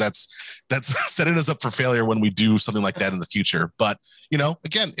again, because that's setting us up for failure when we do something like that in the future. But,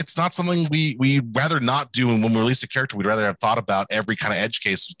 again, it's not something we rather not do. And when we release a character, we'd rather have thought about every kind of edge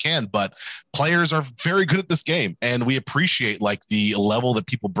case we can. But players are very good at this game, and we appreciate like the level that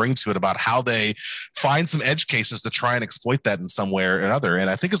people bring to it about how they find some edge cases to try and exploit that in some way or another. And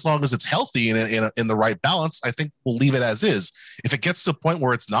I think as long as it's healthy and in the right balance, I think we'll leave it as is. If it gets to a point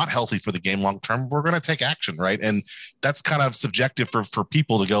where it's not healthy for the game long term, we're going to take action, right? And that's kind of subjective for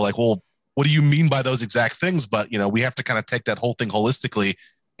people to go like, well, what do you mean by those exact things? But we have to kind of take that whole thing holistically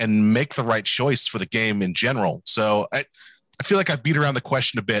and make the right choice for the game in general. So I feel like I beat around the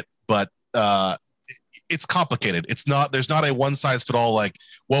question a bit, but it's complicated. There's not a one size fit all, like,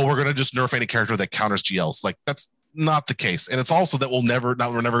 well, we're going to just nerf any character that counters GLs. Like, that's not the case. And it's also that we're never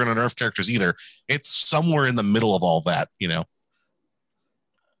going to nerf characters either. It's somewhere in the middle of all that, you know?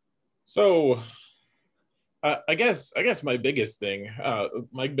 So I guess my biggest thing,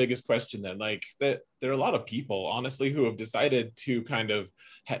 my biggest question then, like, that there are a lot of people, honestly, who have decided to kind of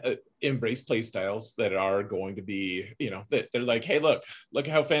embrace play styles that are going to be, you know, that they're like, hey, look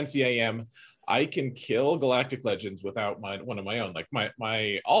how fancy I am. I can kill Galactic Legends without one of my own. Like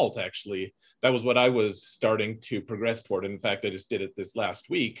my alt, actually, that was what I was starting to progress toward. In fact, I just did it this last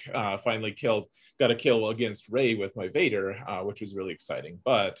week. Finally got a kill against Ray with my Vader, which was really exciting.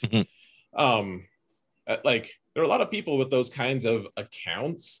 But like, there are a lot of people with those kinds of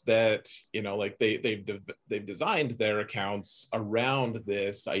accounts that, you know, like they've designed their accounts around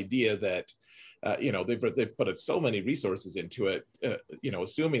this idea that you know, they've put so many resources into it, you know,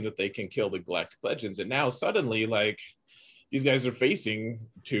 assuming that they can kill the Galactic Legends. And now suddenly, like, these guys are facing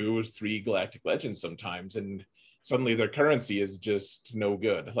 2 or 3 Galactic Legends sometimes, and suddenly their currency is just no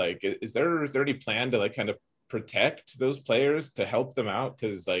good. Like, is there any plan to, like, kind of protect those players to help them out?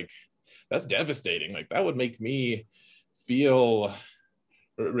 Because, like, that's devastating. Like, that would make me feel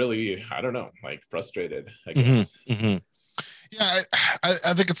really, I don't know, like, frustrated, I guess. Yeah,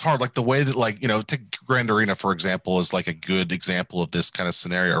 I think it's hard. Like, the way that, like, you know, take Grand Arena, for example, is like a good example of this kind of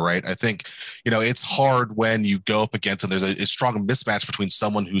scenario, right? I think, you know, it's hard when you go up against, and there's a strong mismatch between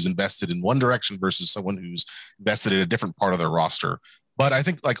someone who's invested in one direction versus someone who's invested in a different part of their roster. But I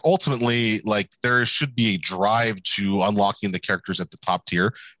think, like, ultimately, like, there should be a drive to unlocking the characters at the top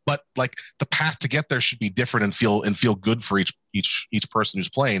tier. But, like, the path to get there should be different and feel good for each person who's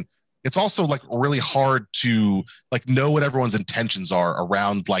playing. It's also, like, really hard to, like, know what everyone's intentions are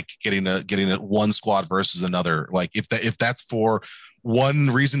around, like, getting a one squad versus another. Like, if that's for one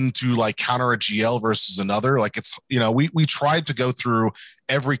reason to, like, counter a GL versus another, like, it's, you know, we tried to go through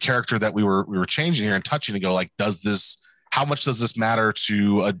every character that we were changing here and touching and go, like, how much does this matter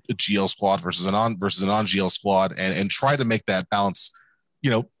to a GL squad versus a non GL squad, and try to make that balance,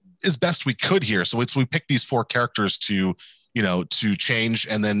 you know, as best we could here. So we picked these 4 characters to, you know, to change,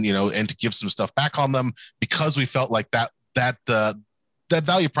 and then, you know, and to give some stuff back on them, because we felt like that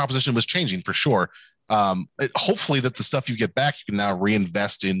value proposition was changing for sure. Hopefully that the stuff you get back, you can now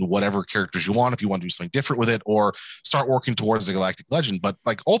reinvest in whatever characters you want, if you want to do something different with it, or start working towards the Galactic Legend. But,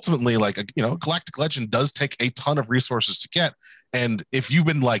 like, ultimately, like, you know, Galactic Legend does take a ton of resources to get. And if you've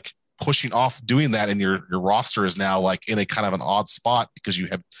been, like, pushing off doing that, and your roster is now, like, in a kind of an odd spot because you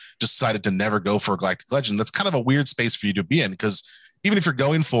have decided to never go for a Galactic Legend, that's kind of a weird space for you to be in. Because even if you're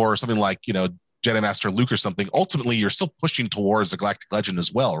going for something like, you know, Jedi Master Luke or something, ultimately you're still pushing towards the Galactic Legend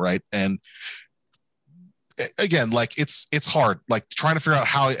as well, right? And again, like, it's hard, like, trying to figure out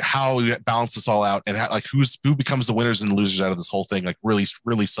how you balance this all out, and how, like, who becomes the winners and losers out of this whole thing, like, really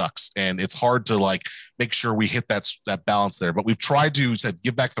sucks. And it's hard to, like, make sure we hit that balance there. But we've tried to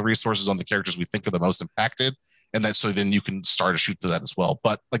give back the resources on the characters we think are the most impacted, and that, so then you can start to shoot to that as well.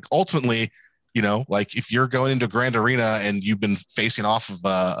 But, like, ultimately, you know, like, if you're going into Grand Arena and you've been facing off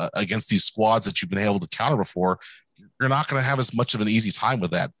of against these squads that you've been able to counter before, you're not going to have as much of an easy time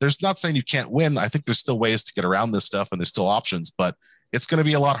with that. There's not saying you can't win. I think there's still ways to get around this stuff, and there's still options, but it's going to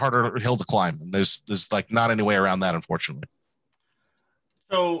be a lot harder hill to climb. And there's like not any way around that, unfortunately.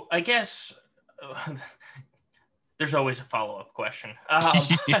 So I guess there's always a follow-up question.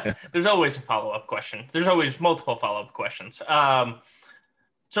 Yeah. There's always a follow-up question. There's always multiple follow-up questions.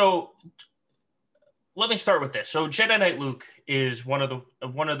 So let me start with this. So Jedi Knight Luke is one of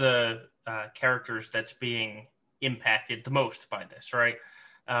the characters that's being impacted the most by this, right?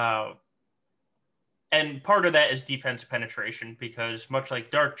 And part of that is defense penetration, because much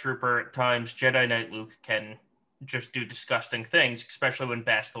like Dark Trooper, at times Jedi Knight Luke can just do disgusting things, especially when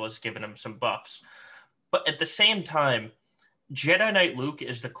Bastila has given him some buffs. But at the same time, Jedi Knight Luke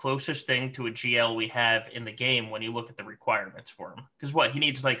is the closest thing to a GL we have in the game when you look at the requirements for him. Because he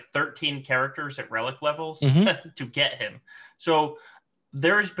needs like 13 characters at relic levels to get him. So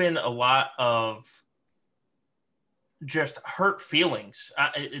there's been a lot of just hurt feelings.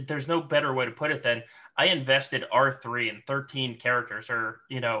 There's no better way to put it than I invested R3 in 13 characters, or,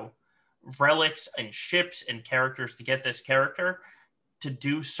 you know, relics and ships and characters to get this character to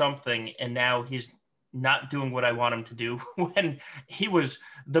do something, and now he's not doing what I want him to do when he was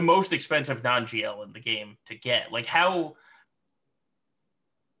the most expensive non-GL in the game to get. Like, how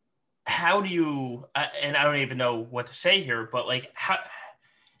do you, and I don't even know what to say here, but, like,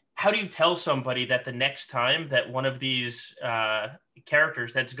 how do you tell somebody that the next time that one of these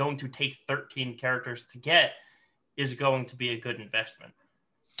characters that's going to take 13 characters to get is going to be a good investment?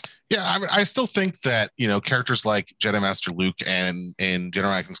 Yeah, I mean, I still think that characters like Jedi Master Luke and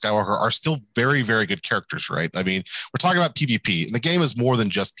General Anakin Skywalker are still very very good characters, right? I mean, we're talking about PvP, and the game is more than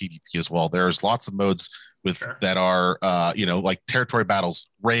just PvP as well. There's lots of modes with Sure. that are like territory battles,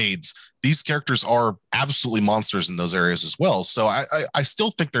 raids. These characters are absolutely monsters in those areas as well. So I still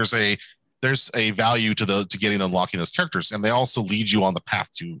think there's a value to getting unlocking those characters, and they also lead you on the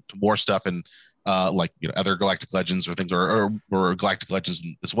path to more stuff and like other Galactic Legends or things or Galactic Legends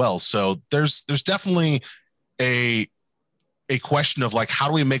as well. So there's definitely a a question of like how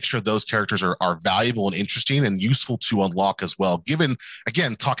do we make sure those characters are valuable and interesting and useful to unlock as well, given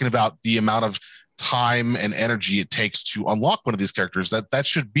again talking about the amount of time and energy it takes to unlock one of these characters, that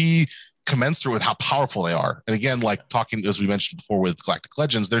should be commensurate with how powerful they are. And again, like talking as we mentioned before with Galactic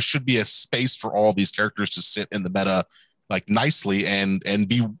Legends, there should be a space for all these characters to sit in the meta like nicely and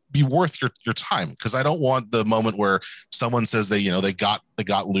be worth your time, because I don't want the moment where someone says they got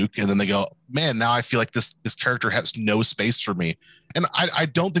Luke and then they go, man, now I feel like this character has no space for me. And I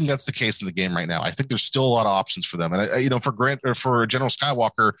don't think that's the case in the game right now. I think there's still a lot of options for them. And for General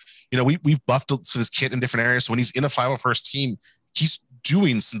Skywalker, we've buffed his kit in different areas. So when he's in a 501st team, he's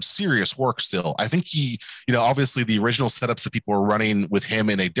doing some serious work still. I think he, obviously the original setups that people were running with him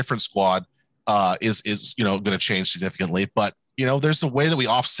in a different squad is going to change significantly, but there's a way that we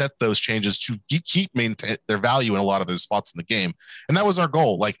offset those changes to keep maintain their value in a lot of those spots in the game, and that was our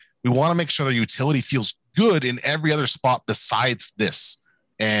goal. Like, we want to make sure the utility feels good in every other spot besides this.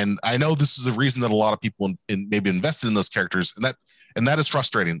 And I know this is the reason that a lot of people maybe invested in those characters, and that is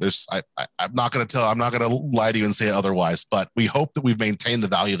frustrating. I'm not going to lie to you and say otherwise, but we hope that we've maintained the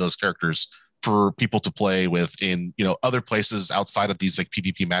value of those characters for people to play with in other places outside of these like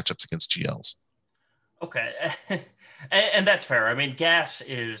PvP matchups against GLs. Okay. And that's fair. I mean, gas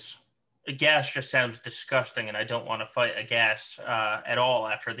just sounds disgusting, and I don't want to fight a gas at all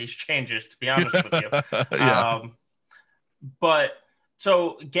after these changes, to be honest with you. Yeah. But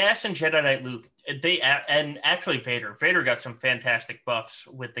so gas and Jedi Knight Luke, and actually Vader got some fantastic buffs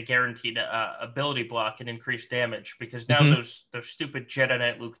with the guaranteed ability block and increased damage, because now those stupid Jedi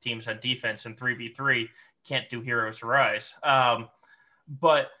Knight Luke teams on defense in 3v3 can't do Heroes Arise.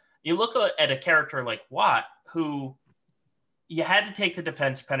 But you look at a character like Watt, who you had to take the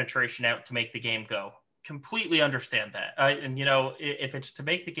defense penetration out to make the game go. Completely understand that. And if it's to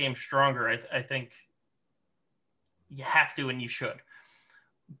make the game stronger, I think you have to and you should.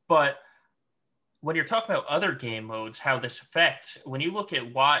 But when you're talking about other game modes, how this affects, when you look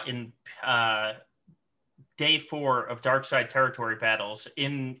at Watt in day 4 of Darkside territory battles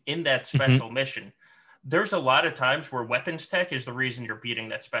in that special mission, there's a lot of times where weapons tech is the reason you're beating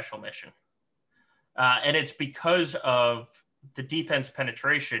that special mission. And it's because of the defense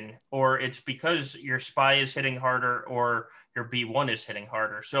penetration, or it's because your spy is hitting harder or your B1 is hitting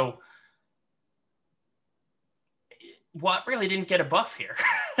harder. So Watt really didn't get a buff here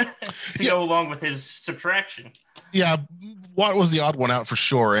to go along with his subtraction. Yeah, Watt was the odd one out for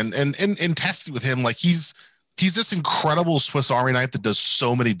sure. And testing with him, like he's this incredible Swiss Army knife that does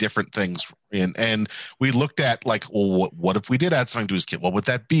so many different things. And we looked at like, well, what if we did add something to his kit? What would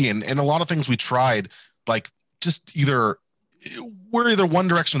that be? And a lot of things we tried, like just we're either one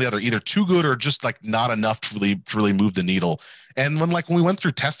direction or the other, either too good or just like not enough to really move the needle. And when we went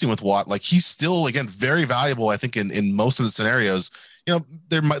through testing with Watt, like he's still, again, very valuable, I think, in most of the scenarios.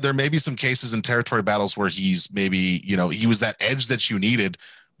 There may be some cases in territory battles where he's maybe, he was that edge that you needed.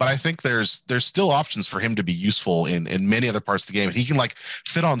 But I think there's still options for him to be useful in many other parts of the game. He can like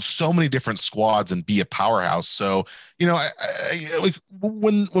fit on so many different squads and be a powerhouse. So,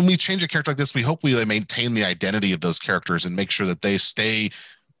 when we change a character like this, we hope we maintain the identity of those characters and make sure that they stay,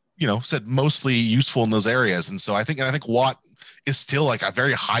 said mostly useful in those areas. And so I think Watt is still like a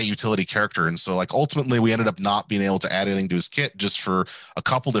very high utility character. And so like ultimately we ended up not being able to add anything to his kit just for a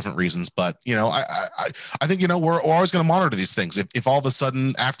couple different reasons. But, I think, we're always going to monitor these things. If all of a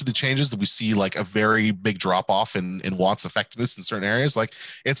sudden after the changes that we see like a very big drop off in Watt's effectiveness in certain areas, like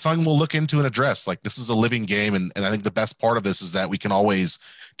it's something we'll look into and address. Like this is a living game. And I think the best part of this is that we can always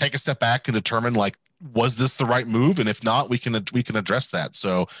take a step back and determine like, was this the right move? And if not, we can address that.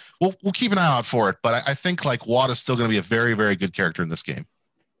 So we'll keep an eye out for it. But I think like Watt is still going to be a very, very good character in this game.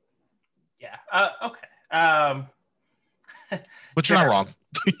 Yeah. Okay. But you're not wrong.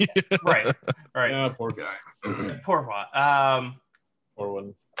 Right. Yeah, poor guy. Poor Watt. Poor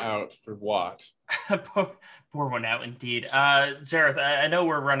one out for Watt. Poor one out indeed. Zareth, I know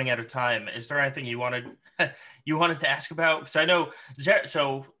we're running out of time. Is there anything you wanted to ask about? Because I know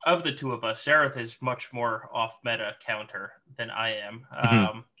so of the two of us, Zareth is much more off meta counter than I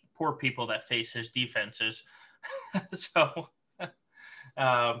am. Poor people that face his defenses. So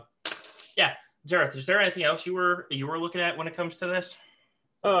Zareth, is there anything else you were looking at when it comes to this?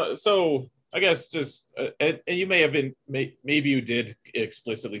 So I guess just and you may have been maybe you did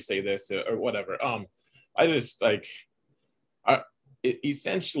explicitly say this or whatever. I just like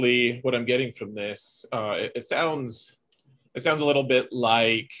essentially what I'm getting from this. It sounds a little bit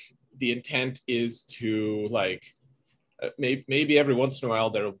like the intent is to like maybe every once in a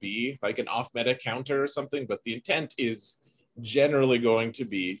while there'll be like an off meta counter or something, but the intent is generally going to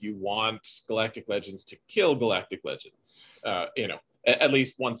be you want Galactic Legends to kill Galactic Legends. At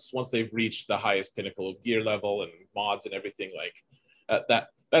least once they've reached the highest pinnacle of gear level and mods and everything, like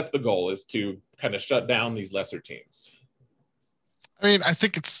that's the goal, is to kind of shut down these lesser teams. I mean, I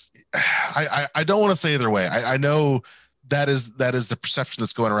think it's I don't want to say either way. I know that is the perception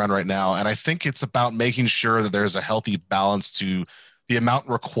that's going around right now, and I think it's about making sure that there's a healthy balance to the amount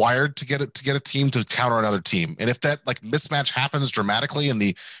required to get a team to counter another team. And if that like mismatch happens dramatically, and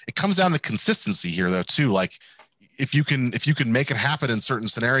it comes down to consistency here though too. Like if you can make it happen in certain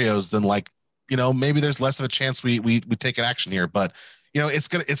scenarios, then like, you know, maybe there's less of a chance we take an action here. But you know, it's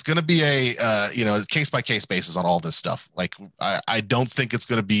gonna be a case by case basis on all this stuff. Like I don't think it's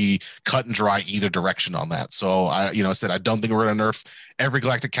gonna be cut and dry either direction on that. So I said I don't think we're gonna nerf every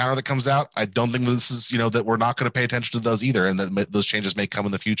galactic counter that comes out. I don't think this is that we're not gonna pay attention to those either, and that those changes may come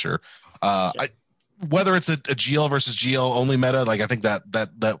in the future. Whether it's a GL versus GL only meta, like I think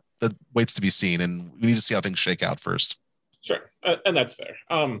that waits to be seen, and we need to see how things shake out first. Sure, and that's fair.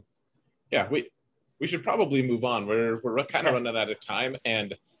 Yeah, we should probably move on. We're kind of running out of time,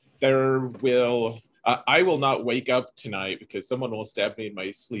 and I will not wake up tonight because someone will stab me in my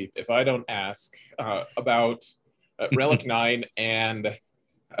sleep if I don't ask about Relic 9, and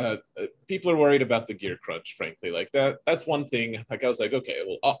people are worried about the gear crunch, frankly. Like that's one thing. Like I was like, okay,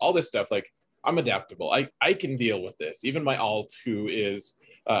 well, all this stuff, like I'm adaptable. I can deal with this. Even my alt, who is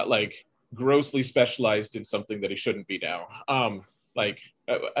like grossly specialized in something that he shouldn't be now. Like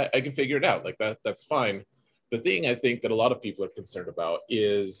I can figure it out. Like that's fine. The thing I think that a lot of people are concerned about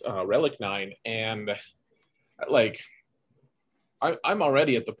is Relic 9, and like I'm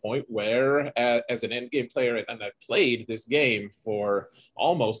already at the point where as an end game player, and I've played this game for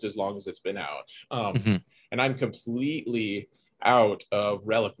almost as long as it's been out, and I'm completely out of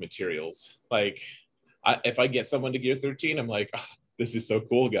Relic materials. Like if I get someone to Gear 13, I'm like, oh, this is so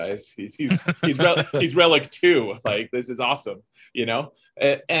cool, guys. He's Relic 2. Like this is awesome, you know.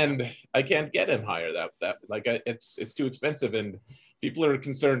 And I can't get him higher. That like it's too expensive, and people are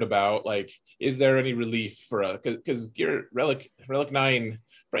concerned about like, is there any relief for because Gear Relic 9,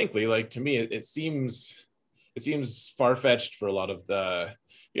 frankly, like to me, it seems far-fetched for a lot of the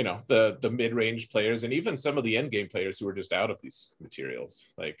the mid-range players, and even some of the end game players who are just out of these materials.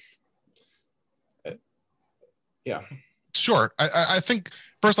 Like, yeah. Sure. I think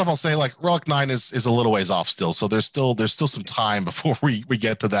first off, I'll say like Relic 9 is a little ways off still. So there's still some time before we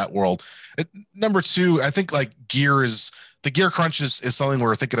get to that world. Number two, I think like the gear crunch is something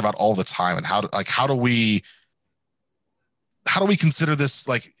we're thinking about all the time. And how do we consider this?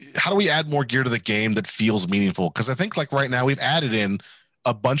 Like, how do we add more gear to the game that feels meaningful? Because I think like right now we've added in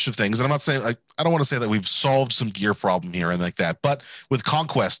a bunch of things, and I'm not saying like I don't want to say that we've solved some gear problem here and like that, but with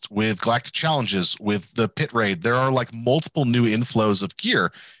Conquest, with Galactic Challenges, with the Pit Raid, there are like multiple new inflows of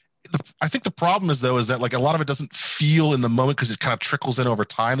gear. I think the problem is that like a lot of it doesn't feel in the moment because it kind of trickles in over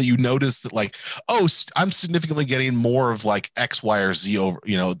time, that you notice that like, oh, I'm significantly getting more of like X, Y, or Z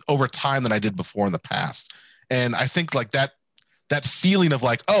over time than I did before in the past. And I think like that feeling of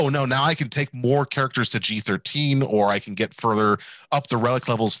like, oh no, now I can take more characters to G13, or I can get further up the relic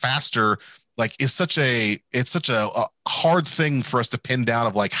levels faster, like it's such a hard thing for us to pin down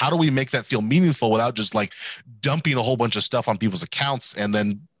of like, how do we make that feel meaningful without just like dumping a whole bunch of stuff on people's accounts, and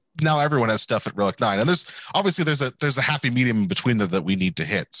then now everyone has stuff at Relic 9. And there's a happy medium in between that we need to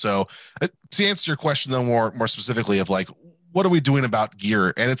hit. So to answer your question though, more specifically of like, what are we doing about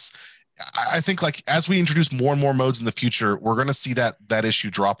gear? And I think like as we introduce more and more modes in the future, we're going to see that issue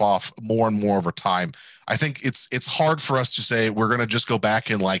drop off more and more over time. I think it's hard for us to say we're going to just go back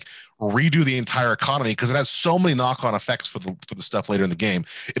and like redo the entire economy, because it has so many knock-on effects for the stuff later in the game.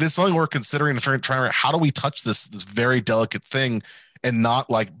 It is something we're considering and trying to, how do we touch this very delicate thing and not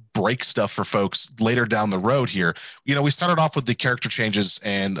like break stuff for folks later down the road here. We started off with the character changes,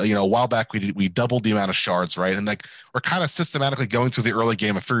 and a while back we doubled the amount of shards, right? And like we're kind of systematically going through the early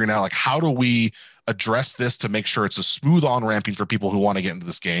game and figuring out like, how do we address this to make sure it's a smooth on ramping for people who want to get into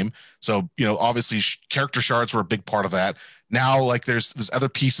this game. So obviously character shards were a big part of that. Now like there's other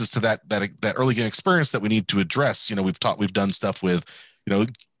pieces to that early game experience that we need to address. We've done stuff with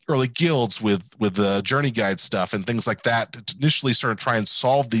early guilds with the journey guide stuff and things like that to initially sort of try and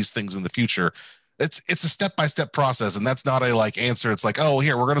solve these things in the future. It's a step-by-step process, and that's not a like answer. It's like, oh,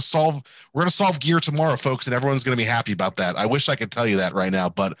 here we're gonna solve gear tomorrow, folks, and everyone's gonna be happy about that. I wish I could tell you that right now,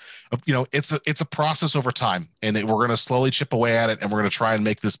 but it's a process over time, and we're gonna slowly chip away at it, and we're gonna try and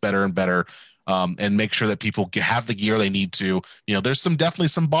make this better and better, and make sure that people have the gear they need to. There's definitely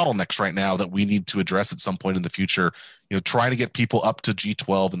some bottlenecks right now that we need to address at some point in the future. Trying to get people up to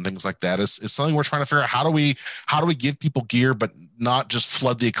G12 and things like that is something we're trying to figure out. How do we give people gear, but not just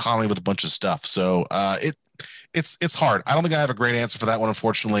flood the economy with a bunch of stuff? So it's hard. I don't think I have a great answer for that one,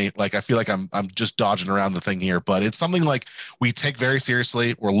 unfortunately. Like, I feel like I'm just dodging around the thing here, but it's something like we take very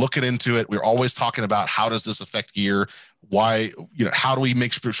seriously. We're looking into it. We're always talking about how does this affect gear? Why, how do we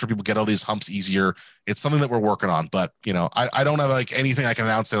make sure people get all these humps easier? It's something that we're working on, but I don't have like anything I can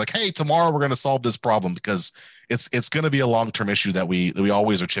announce, say like, hey, tomorrow we're going to solve this problem, because it's going to be a long-term issue that we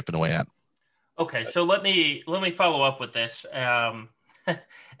always are chipping away at. Okay, so let me follow up with this.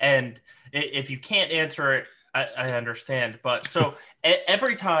 And if you can't answer it, I understand. But so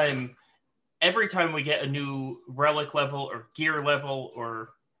every time we get a new relic level or gear level, or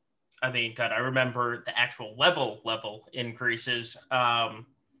I mean, God, I remember the actual level increases.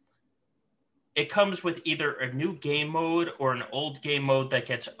 It comes with either a new game mode or an old game mode that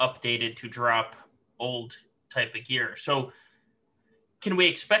gets updated to drop old type of gear. So can we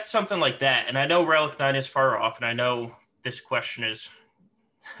expect something like that? And I know Relic 9 is far off, and I know this question is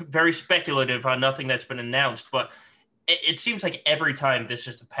very speculative on nothing that's been announced, but it seems like every time this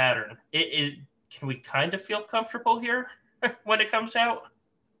is the pattern. Can we kind of feel comfortable here when it comes out?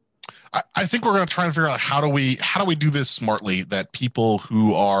 I think we're going to try and figure out how do we do this smartly, that people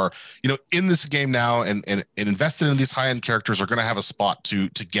who are in this game now and invested in these high-end characters are going to have a spot to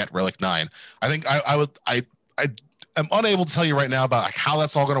get Relic 9. I think I am unable to tell you right now about like how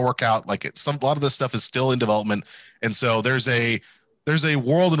that's all going to work out. Like, a lot of this stuff is still in development, and so there's a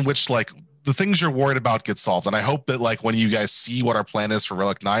world in which like the things you're worried about get solved. And I hope that like when you guys see what our plan is for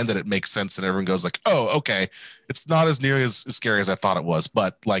Relic 9, that it makes sense and everyone goes like, oh, okay, it's not as nearly as scary as I thought it was.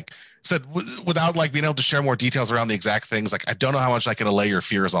 But like said, without like being able to share more details around the exact things, like I don't know how much I can allay your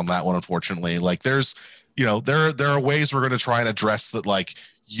fears on that one, unfortunately. Like there's, there are ways we're going to try and address that, like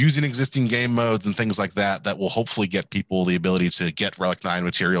using existing game modes and things like that will hopefully get people the ability to get Relic 9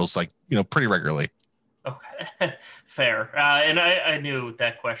 materials like, pretty regularly. Okay, fair. And I knew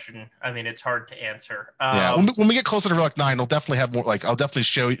that question. I mean, it's hard to answer. Yeah, when we get closer to Relic 9, we'll definitely have more. Like, I'll definitely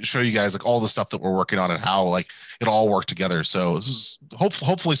show you guys like all the stuff that we're working on and how like it all worked together. So this is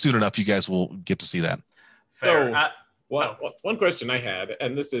hopefully soon enough, you guys will get to see that. Fair. So, one question I had,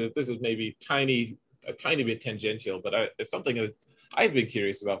 and this is maybe a tiny bit tangential, but it's something that I've been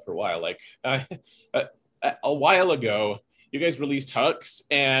curious about for a while. Like a while ago, you guys released Hux,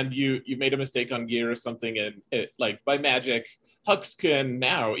 and you made a mistake on gear or something, and like by magic, Hux can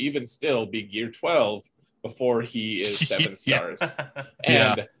now even still be gear 12 before he is 7 stars.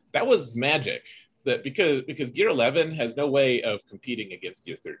 And that was magic. That because gear 11 has no way of competing against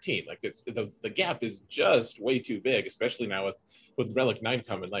gear 13. Like the gap is just way too big, especially now with Relic 9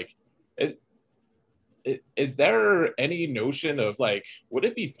 coming. Like, is there any notion of like, would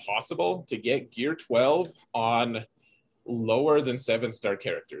it be possible to get gear 12 on lower than 7-star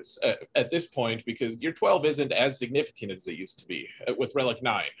characters at this point, because gear 12 isn't as significant as it used to be with Relic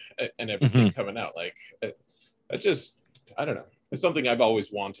 9 and everything coming out? Like, that's just, I don't know. It's something I've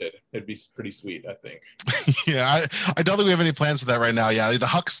always wanted. It'd be pretty sweet, I think. Yeah, I don't think we have any plans for that right now. Yeah, the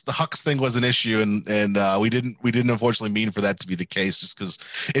Hux thing was an issue, and we didn't unfortunately mean for that to be the case, just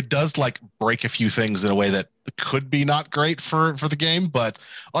because it does like break a few things in a way that could be not great for the game. But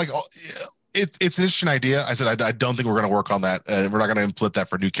like, it's an interesting idea. I said I don't think we're going to work on that. We're not going to implement that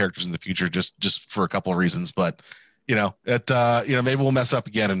for new characters in the future, just for a couple of reasons. But maybe we'll mess up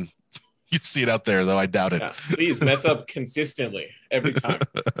again, and you see it out there, though I doubt it. Yeah, please mess up consistently every time.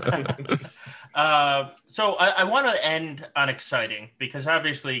 So I want to end on exciting, because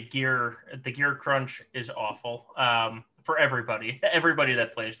obviously the gear crunch is awful for everybody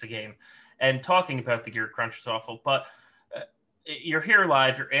that plays the game, and talking about the gear crunch is awful. But you're here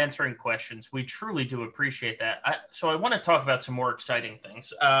live, you're answering questions. We truly do appreciate that. So I want to talk about some more exciting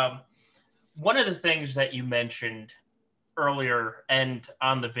things. One of the things that you mentioned earlier and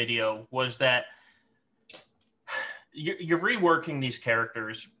on the video was that you're reworking these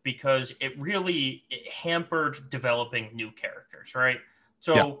characters because it hampered developing new characters, right?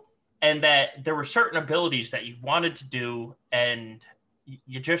 So, and that there were certain abilities that you wanted to do and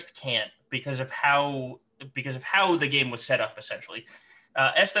you just can't because of how the game was set up, essentially.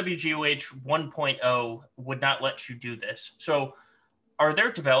 SWGOH 1.0 would not let you do this. So are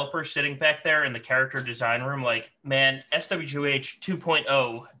there developers sitting back there in the character design room like, man, SWH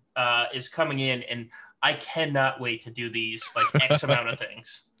 2.0 is coming in and I cannot wait to do these like X amount of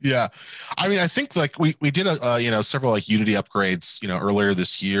things? Yeah. I mean, I think like we did several like Unity upgrades, earlier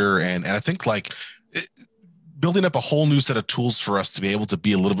this year. And I think like building up a whole new set of tools for us to be able to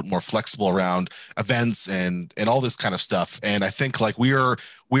be a little bit more flexible around events and all this kind of stuff. And I think like we are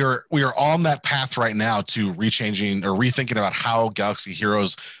on that path right now to rechanging or rethinking about how Galaxy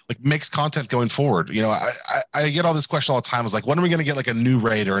Heroes like makes content going forward. I get all this question all the time is like, when are we going to get like a new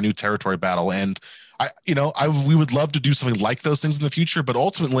raid or a new territory battle? And we would love to do something like those things in the future, but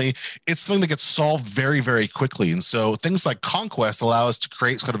ultimately it's something that gets solved very, very quickly. And so things like Conquest allow us to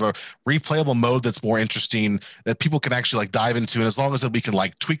create sort of a replayable mode that's more interesting that people can actually like dive into. And as long as we can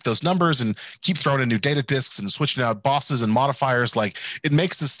like tweak those numbers and keep throwing in new data disks and switching out bosses and modifiers, like it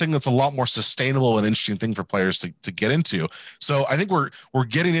makes this thing that's a lot more sustainable and interesting thing for players to get into. So I think we're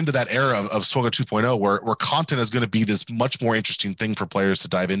getting into that era of Swoga 2.0 where content is going to be this much more interesting thing for players to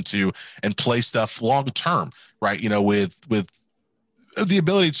dive into and play stuff long term, right? With the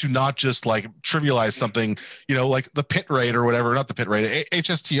ability to not just like trivialize something, like the pit raid or whatever, not the pit raid,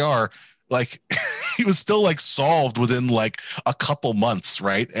 HSTR, like it was still like solved within like a couple months,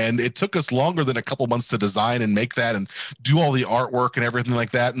 right? And it took us longer than a couple months to design and make that and do all the artwork and everything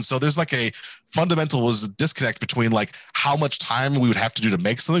like that. And so there's like a fundamental was a disconnect between like how much time we would have to do to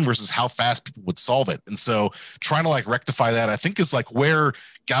make something versus how fast people would solve it. And so trying to like rectify that, I think is like where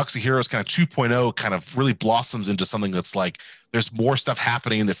Galaxy Heroes kind of 2.0 kind of really blossoms into something that's like there's more stuff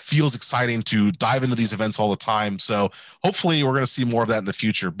happening that feels exciting to dive into these events all the time. So hopefully we're going to see more of that in the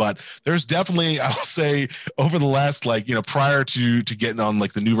future. But there's definitely, I'll say, over the last like, prior to getting on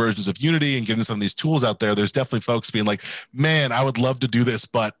like the new versions of Unity and getting some of these tools out there, there's definitely folks being like, man, I would love to do this,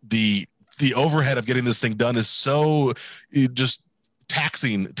 but the overhead of getting this thing done is so just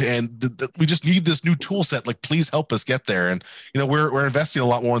taxing we just need this new tool set. Like, please help us get there. And, we're investing a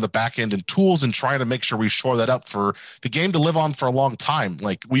lot more in the back end and tools and trying to make sure we shore that up for the game to live on for a long time.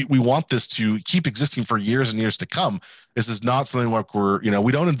 Like we want this to keep existing for years and years to come. This is not something like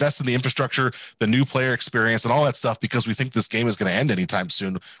we don't invest in the infrastructure, the new player experience and all that stuff because we think this game is going to end anytime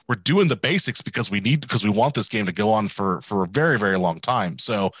soon. We're doing the basics because we want this game to go on for a very, very long time.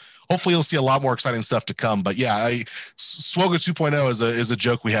 So hopefully you'll see a lot more exciting stuff to come. But yeah, Swoga 2.0 is a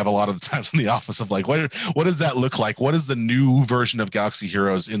joke we have a lot of the times in the office of like, what does that look like? What is the new version of Galaxy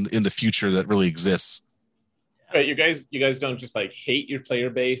Heroes in the future that really exists? Right, you guys don't just like hate your player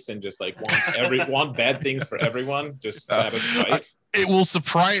base and just like want bad things for everyone. Just that is right. It will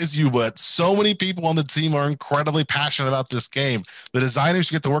surprise you, but so many people on the team are incredibly passionate about this game. The designers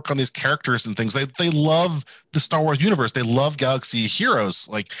who get to work on these characters and things, they love the Star Wars universe. They love Galaxy Heroes,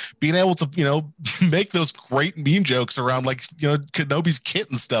 like being able to, make those great meme jokes around like, Kenobi's kit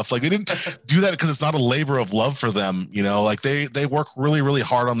and stuff. Like they didn't do that because it's not a labor of love for them. Like they work really, really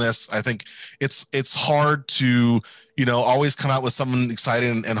hard on this. I think it's hard to, always come out with something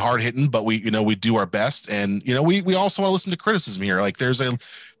exciting and hard hitting, but we do our best. And, we also want to listen to criticism here. Like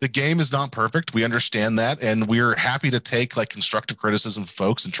the game is not perfect. We understand that. And we're happy to take like constructive criticism from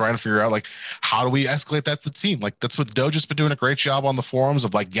folks and trying to figure out like, how do we escalate that to the team? Like that's what Doja's been doing a great job on the forums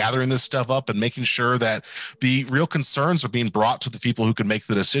of like gathering this stuff up and making sure that the real concerns are being brought to the people who can make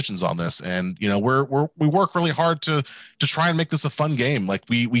the decisions on this. And, we work really hard to try and make this a fun game. Like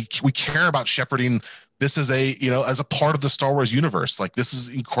we care about shepherding this is as a part of the Star Wars universe. Like this is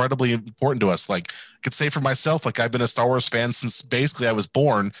incredibly important to us. Like I could say for myself, like I've been a Star Wars fan since basically I was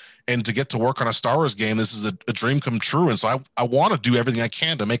born, and to get to work on a Star Wars game, this is a dream come true. And so I want to do everything I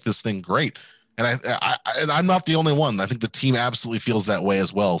can to make this thing great. And I'm not the only one. I think the team absolutely feels that way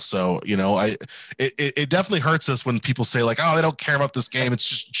as well. So, it definitely hurts us when people say like, oh, they don't care about this game. It's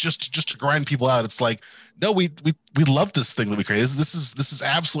just to grind people out. It's like, no, we love this thing that we created. This is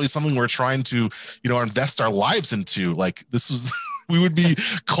absolutely something we're trying to, invest our lives into. Like this was, we would be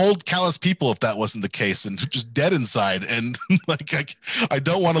cold, callous people if that wasn't the case and just dead inside. And like, I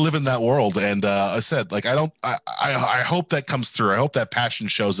don't want to live in that world. And I said, like, I hope that comes through. I hope that passion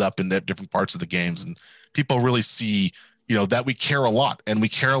shows up in different parts of the games and people really see, that we care a lot, and we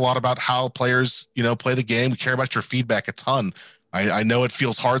care a lot about how players, play the game. We care about your feedback a ton. I know it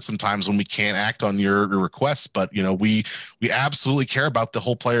feels hard sometimes when we can't act on your requests, but we absolutely care about the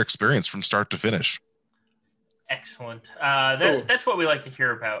whole player experience from start to finish. Excellent. That's what we like to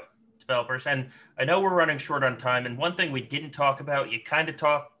hear about developers. And I know we're running short on time. And one thing we didn't talk about, you kind of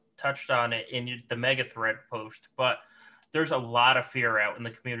touched on it in the mega thread post, but there's a lot of fear out in the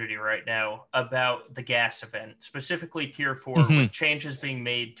community right now about the gas event, specifically tier 4, with changes being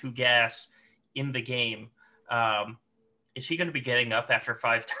made to gas in the game. is he going to be getting up after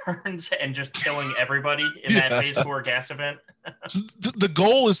 5 turns and just killing everybody in that phase 4 gas event? So the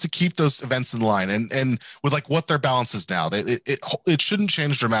goal is to keep those events in line, and with like what their balance is now, it shouldn't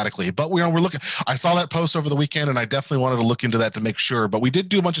change dramatically. But we're looking. I saw that post over the weekend, and I definitely wanted to look into that to make sure. But we did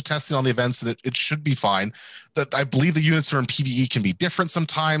do a bunch of testing on the events, and it should be fine. That I believe the units are in PvE can be different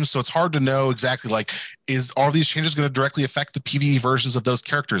sometimes, so it's hard to know exactly like are these changes going to directly affect the PvE versions of those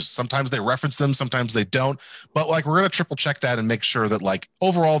characters? Sometimes they reference them, sometimes they don't. But like we're going to triple check that and make sure that like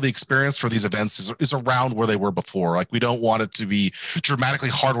overall the experience for these events is around where they were before. Like we don't want it to be dramatically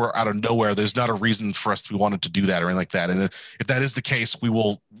hardware out of nowhere. There's not a reason for us to be wanted to do that or anything like that. And if that is the case,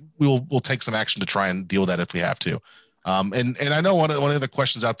 we'll take some action to try and deal with that if we have to. And I know one of the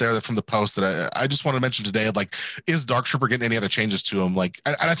questions out there from the post that I just want to mention today, like, is Dark Trooper getting any other changes to him? Like,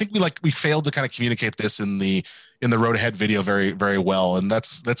 and I think we failed to kind of communicate this in the Road Ahead video very, very well. And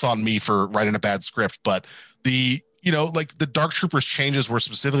that's on me for writing a bad script. But like the Dark Trooper's changes were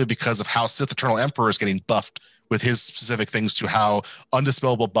specifically because of how Sith Eternal Emperor is getting buffed with his specific things to how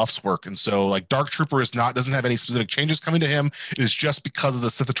undispellable buffs work. And so like Dark Trooper doesn't have any specific changes coming to him. It is just because of the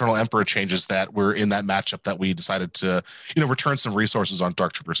Sith Eternal Emperor changes that were in that matchup that we decided to, return some resources on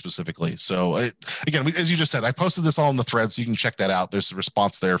Dark Trooper specifically. So again, as you just said, I posted this all in the thread, so you can check that out. There's a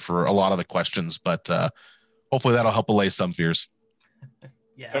response there for a lot of the questions, but hopefully that'll help allay some fears.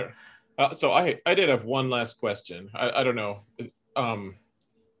 Yeah. So I did have one last question. I don't know.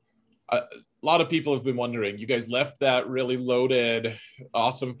 A lot of people have been wondering. You guys left that really loaded,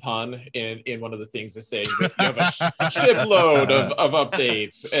 awesome pun in one of the things to say that you have a shipload of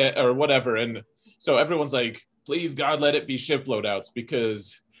updates or whatever. And so everyone's like, please, God, let it be ship loadouts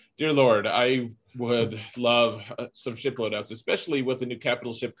because, dear Lord, I would love some ship loadouts, especially with the new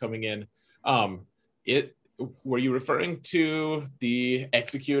capital ship coming in. Were you referring to the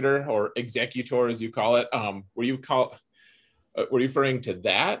executor or executor, as you call it? Were you referring to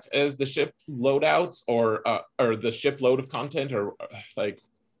that as the ship loadouts or the ship load of content, or like,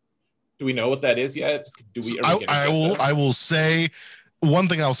 do we know what that is yet? I will say one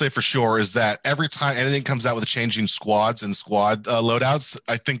thing I'll say for sure is that every time anything comes out with changing squads and squad loadouts,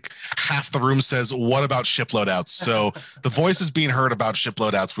 I think half the room says, what about ship loadouts? So the voice is being heard about ship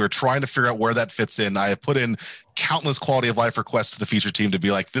loadouts. We're trying to figure out where that fits in. I have put in countless quality of life requests to the feature team to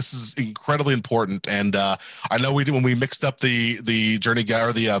be like, this is incredibly important. And I know we did when we mixed up the journey guy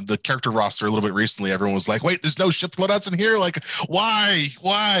or the character roster a little bit recently, everyone was like, wait, there's no ship loadouts in here? Like, why?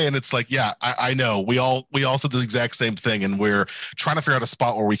 And it's like, yeah, I know. We all said the exact same thing, and we're trying to figure out a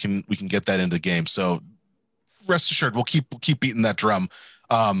spot where we can get that into the game. So rest assured, we'll keep beating that drum.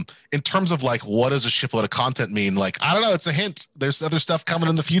 In terms of like, what does a shipload of content mean? Like, I don't know. It's a hint. There's other stuff coming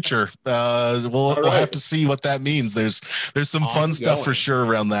in the future. We'll have to see what that means. There's some fun stuff for sure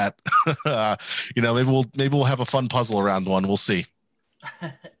around that. Maybe we'll have a fun puzzle around one. We'll see.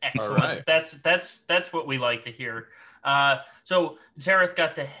 Excellent. Right. That's what we like to hear. So Zareth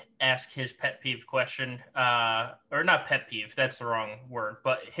got to ask his pet peeve question, or not pet peeve, that's the wrong word,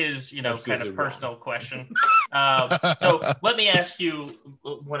 but his, kind of personal question. So let me ask you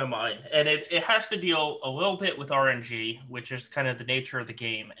one of mine, and it has to deal a little bit with RNG, which is kind of the nature of the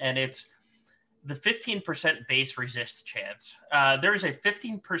game, and it's the 15% base resist chance. There's a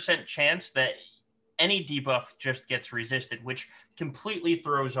 15% chance that any debuff just gets resisted, which completely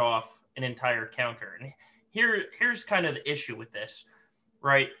throws off an entire counter. And here's kind of the issue with this,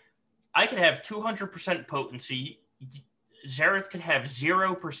 right? I could have 200% potency. Zareth could have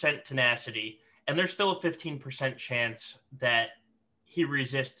 0% tenacity, and there's still a 15% chance that he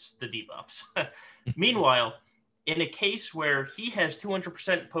resists the debuffs. Meanwhile, in a case where he has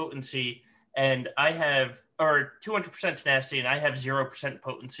 200% potency and I have, or 200% tenacity and I have 0%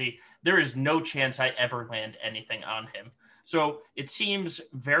 potency, there is no chance I ever land anything on him. So it seems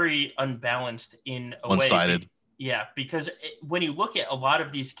very unbalanced in a one-sided. way. Yeah, because when you look at a lot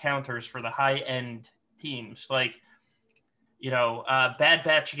of these counters for the high-end teams, like, Bad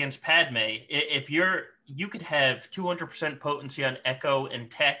Batch against Padme, if you could have 200% potency on Echo and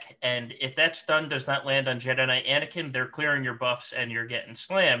Tech, and if that stun does not land on Jedi Knight Anakin, they're clearing your buffs and you're getting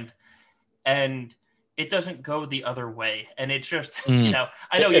slammed. And it doesn't go the other way, and it's just I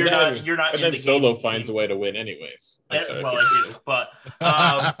know you're not. And then Solo finds a way to win, anyways. Well, I do, but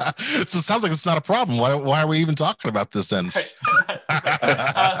so it sounds like it's not a problem. Why are we even talking about this then?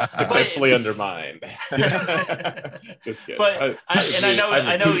 Successfully undermined. Just kidding. But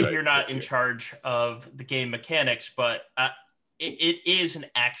I know you're not in charge of the game mechanics, but it is an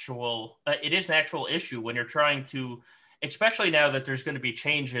actual issue when you're trying to. Especially now that there's going to be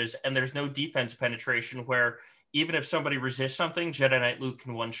changes and there's no defense penetration where even if somebody resists something, Jedi Knight Luke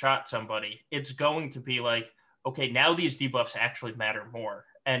can one-shot somebody. It's going to be like, okay, now these debuffs actually matter more,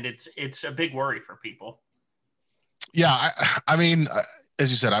 and it's a big worry for people. Yeah, I mean, as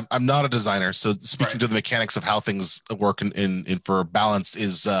you said, I'm not a designer, so speaking Right. to the mechanics of how things work in for balance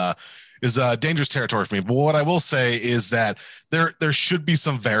is dangerous territory for me. But what I will say is that there should be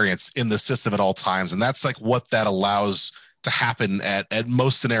some variance in the system at all times, and that's like what that allows to happen at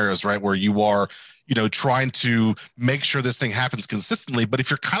most scenarios, right? Where you are, trying to make sure this thing happens consistently. But if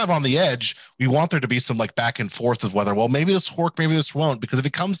you're kind of on the edge, we want there to be some like back and forth of whether, well, maybe this will work, maybe this won't, because if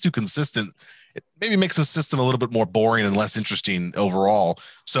it comes too consistent, it maybe makes the system a little bit more boring and less interesting overall.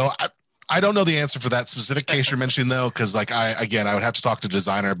 So I don't know the answer for that specific case you're mentioning though, because like I would have to talk to a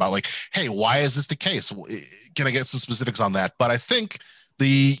designer about like, hey, why is this the case? Can I get some specifics on that? But I think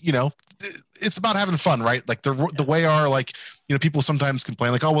it's about having fun, right? Like the way our like people sometimes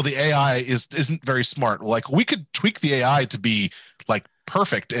complain like, oh well, the AI isn't very smart. Like we could tweak the AI to be like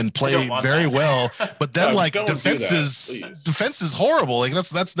perfect and play very well, but then like defense is horrible. Like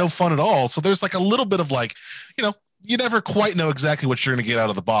that's no fun at all. So there's like a little bit of like, you never quite know exactly what you're going to get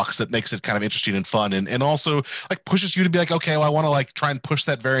out of the box that makes it kind of interesting and fun, and also like pushes you to be like, okay, well, I want to like try and push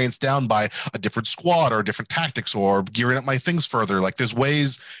that variance down by a different squad or different tactics or gearing up my things further. Like there's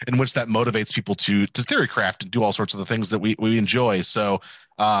ways in which that motivates people to theory craft and do all sorts of the things that we enjoy. So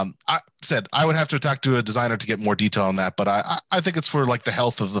I said I would have to talk to a designer to get more detail on that, but I think it's for like the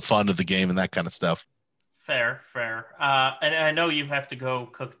health of the fun of the game and that kind of stuff. Fair. And I know you have to go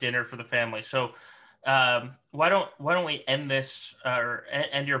cook dinner for the family, so why don't we end this or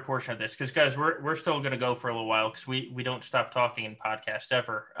end your portion of this? Because guys, we're still going to go for a little while because we don't stop talking in podcasts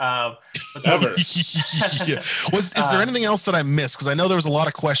ever. Ever. Is there anything else that I missed? Because I know there was a lot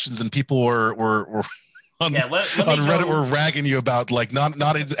of questions and people were on, let on Reddit we're ragging you about like not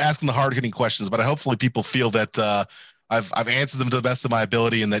asking the hard hitting questions, but hopefully people feel that I've answered them to the best of my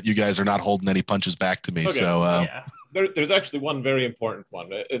ability and that you guys are not holding any punches back to me. Okay. So yeah. There's actually one very important one.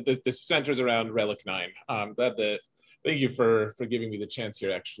 This centers around Relic 9. Thank you for giving me the chance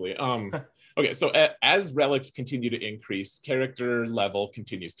here, actually. Okay, so as relics continue to increase, character level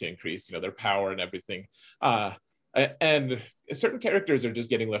continues to increase, their power and everything. And certain characters are just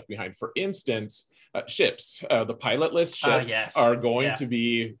getting left behind. For instance, ships, the pilotless ships are going to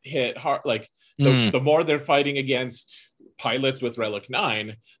be hit hard. Like the more they're fighting against pilots with Relic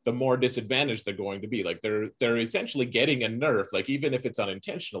 9, the more disadvantaged they're going to be. Like they're essentially getting a nerf, like even if it's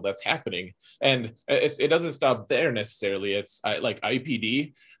unintentional, that's happening. And it doesn't stop there necessarily. It's like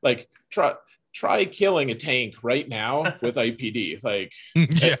IPD, like try killing a tank right now with IPD. Like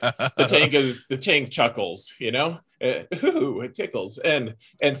the tank chuckles, it tickles. And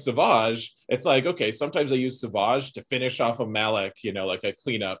Savage, it's like, okay, sometimes I use Savage to finish off a Malak, like a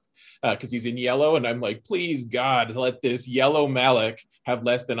cleanup, because he's in yellow, and I'm like, please God, let this yellow Malak have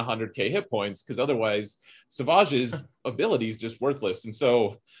less than 100k hit points, because otherwise Savage's ability is just worthless. And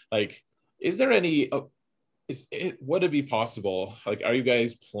so like, is there any would it be possible, like, are you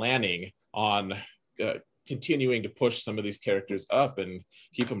guys planning on continuing to push some of these characters up and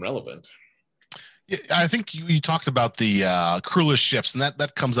keep them relevant? I think you talked about the crewless ships, and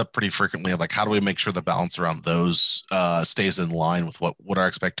that comes up pretty frequently. Of like, how do we make sure the balance around those stays in line with what our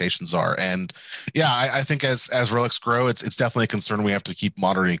expectations are? And yeah, I think as relics grow, it's definitely a concern we have to keep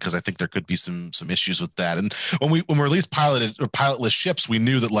monitoring, because I think there could be some issues with that. And when we released pilotless ships, we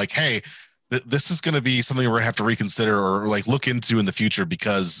knew that like, hey, this is going to be something we're going to have to reconsider or like look into in the future,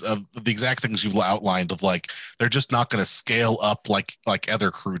 because of the exact things you've outlined of like, they're just not going to scale up like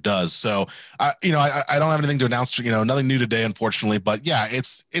other crew does. So I don't have anything to announce, nothing new today, unfortunately, but yeah,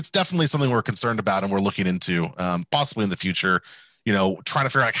 it's definitely something we're concerned about and we're looking into, possibly in the future, trying to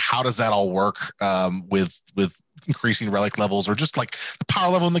figure out like, how does that all work with increasing relic levels, or just like the power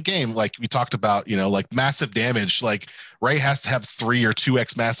level in the game. Like we talked about, like massive damage, like Ray has to have 3 or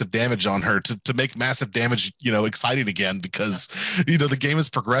 2x massive damage on her to make massive damage, exciting again, because, the game has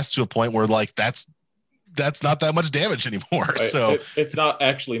progressed to a point where like, that's not that much damage anymore. Right. So it's not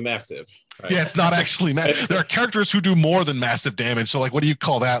actually massive. Right? Yeah, it's not actually massive. There are characters who do more than massive damage. So like, what do you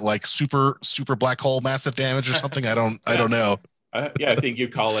call that? Like super black hole massive damage or something? I don't know. I think you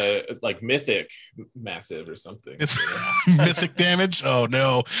call it like mythic massive or something. Mythic damage? Oh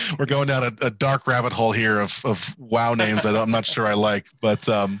no, we're going down a dark rabbit hole here of WoW names I'm not sure I like. But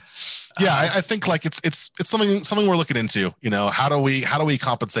yeah, I think like it's something we're looking into. How do we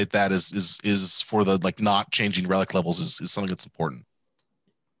compensate that? Is for the like not changing relic levels is something that's important.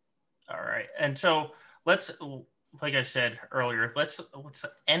 All right, and so let's. Like I said earlier, let's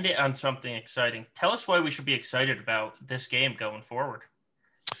end it on something exciting. Tell us why we should be excited about this game going forward.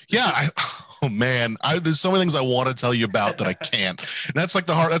 Yeah, oh man, there's so many things I want to tell you about that I can't. And that's like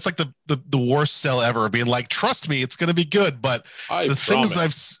that's like the worst sell ever. Being like, trust me, it's going to be good. But the things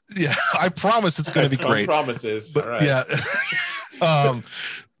I promise it's going to be great. Promises. But all right. yeah,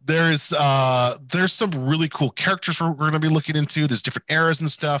 there's some really cool characters we're going to be looking into. There's different eras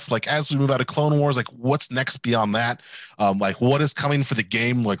and stuff. Like as we move out of Clone Wars, like what's next beyond that? Like what is coming for the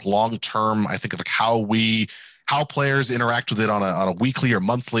game, like long term. I think of like how players interact with it on a weekly or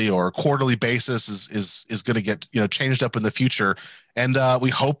monthly or quarterly basis is going to get changed up in the future, and we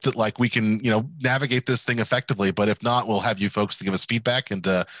hope that like we can navigate this thing effectively. But if not, we'll have you folks to give us feedback and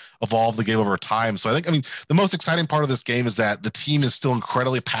evolve the game over time. So I mean the most exciting part of this game is that the team is still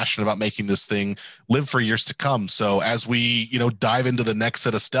incredibly passionate about making this thing live for years to come. So as we dive into the next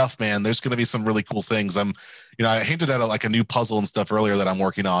set of stuff, man, there's going to be some really cool things. I hinted at like a new puzzle and stuff earlier that I'm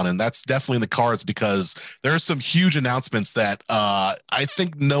working on, and that's definitely in the cards because there's some huge announcements that I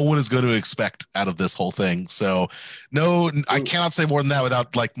think no one is going to expect out of this whole thing. So I cannot say more than that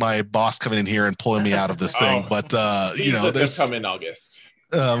without like my boss coming in here and pulling me out of this thing. But there's come in August.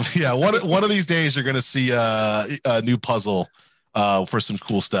 Yeah, one of these days you're going to see a new puzzle for some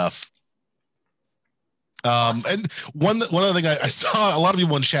cool stuff. And one other thing I saw a lot of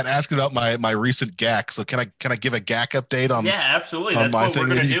people in chat asking about my recent GAC. So can I give a GAC update on? Yeah, absolutely. That's what we're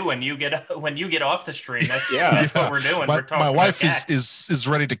going to do when you get off the stream. That's what we're doing. My wife is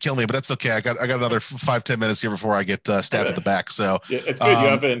ready to kill me, but that's okay. I got another 5-10 minutes here before I get stabbed at the back. So yeah, it's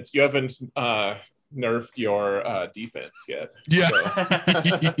good. You haven't nerfed your defense yet. Yeah.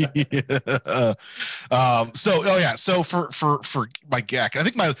 So for my GAC, I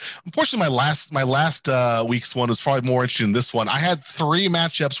think unfortunately my last week's one was probably more interesting than this one. I had 3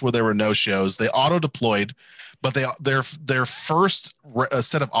 matchups where there were no shows. They auto deployed, but their first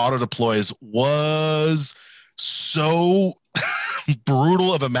set of auto deploys was so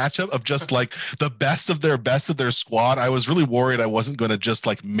brutal of a matchup of just like the best of their squad. I was really worried I wasn't going to just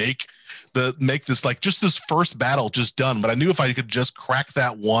like make this like just this first battle just done, but I knew if I could just crack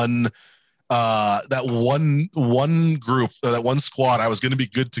that one group or that one squad, I was going to be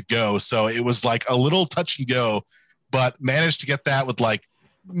good to go. So it was like a little touch and go, but managed to get that with like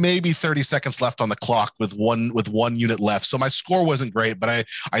maybe 30 seconds left on the clock with one unit left. So my score wasn't great, but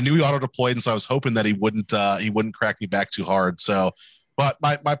I knew he auto deployed, and so I was hoping that he wouldn't crack me back too hard. So, but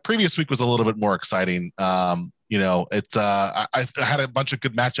my previous week was a little bit more exciting. I had a bunch of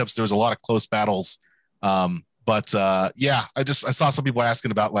good matchups. There was a lot of close battles. But I saw some people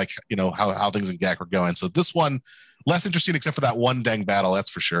asking about like, how things in GAC were going. So this one less interesting except for that one dang battle. That's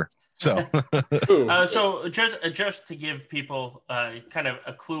for sure. So, so just to give people kind of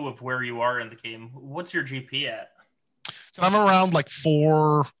a clue of where you are in the game, what's your GP at? So I'm around like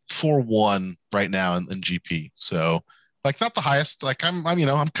 4-1 right now in GP. So like not the highest, like I'm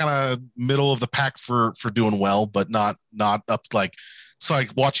kind of middle of the pack for doing well, but not up like, it's like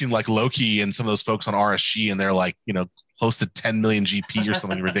watching like Loki and some of those folks on RSG and they're like, close to 10 million GP or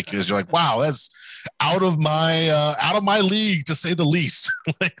something ridiculous. You're like, wow, that's out of my league to say the least.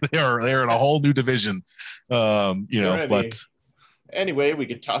 Like they're in a whole new division. But anyway, we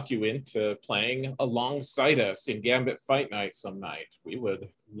could talk you into playing alongside us in Gambit Fight Night some night. We would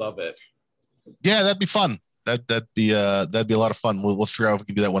love it. Yeah, that'd be fun. That'd be a lot of fun. We'll figure out if we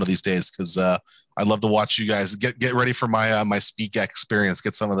can do that one of these days because I'd love to watch you guys get ready for my speak experience.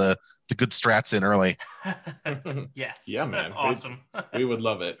 Get some of the good strats in early. Yes. Yeah, man. Awesome. We would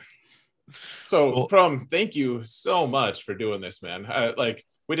love it. So, CRUMB, thank you so much for doing this, man.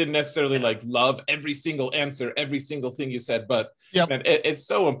 We didn't necessarily love every single answer, every single thing you said, but man, it's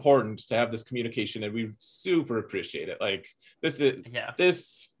so important to have this communication, and we super appreciate it. Like this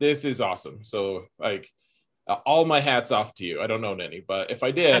is awesome. So all my hats off to you. I don't know any, but if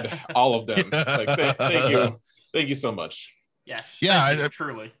I did, all of them. Thank you so much. Yes. Yeah,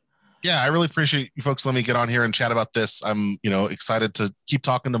 truly. Yeah, I really appreciate you folks letting me get on here and chat about this. I'm, excited to keep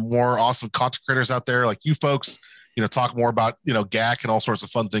talking to more awesome content creators out there like you folks. Talk more about GAC and all sorts of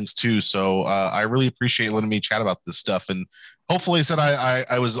fun things too. So I really appreciate letting me chat about this stuff, and hopefully said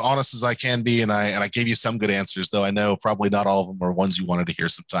I was as honest as I can be, and I gave you some good answers, though I know probably not all of them are ones you wanted to hear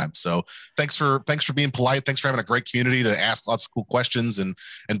sometimes. So thanks for being polite. Thanks for having a great community to ask lots of cool questions and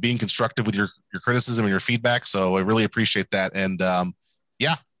being constructive with your criticism and your feedback. So I really appreciate that. And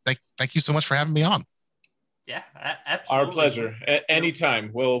thank you so much for having me on. Yeah, absolutely. Our pleasure.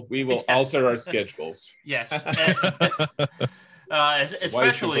 Anytime. We will alter our schedules. Yes.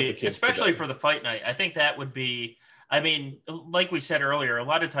 Especially for the fight night. I think that would be, like we said earlier, a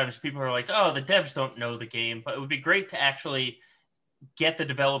lot of times people are like, oh, the devs don't know the game, but it would be great to actually get the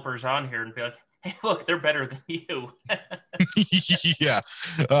developers on here and be like, hey, look, they're better than you. Yeah.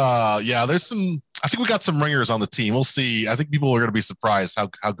 Yeah, there's some, I think we got some ringers on the team. We'll see. I think people are going to be surprised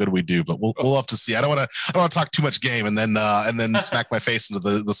how good we do, but we'll have to see. I don't want to talk too much game and then smack my face into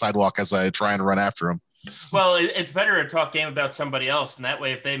the sidewalk as I try and run after them. Well, it's better to talk game about somebody else, and that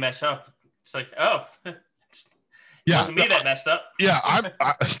way, if they mess up, it's like, oh, it wasn't me that messed up. Yeah,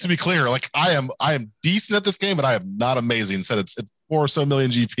 to be clear, like I am decent at this game, but I am not amazing. Said at 4 or so million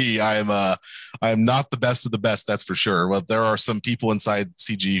GP, I am not the best of the best. That's for sure. Well, there are some people inside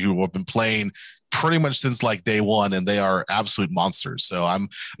CG who have been playing pretty much since like day one, and they are absolute monsters. So I'm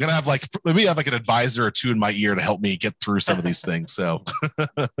gonna have maybe have like an advisor or two in my ear to help me get through some of these things. So,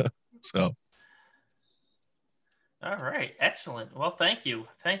 so. All right, excellent. Well, thank you,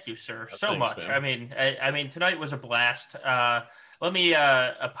 sir, so Thanks, much. man. I mean, tonight was a blast. Let me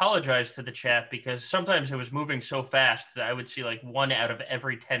apologize to the chat because sometimes it was moving so fast that I would see like 1 out of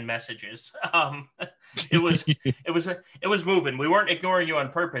every 10 messages. It was moving. We weren't ignoring you on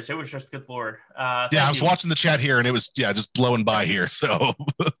purpose. It was just good Lord. Yeah, I was watching the chat here, and it was just blowing by here. So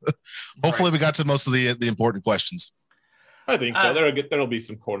hopefully we got to most of the important questions. I think so. There'll be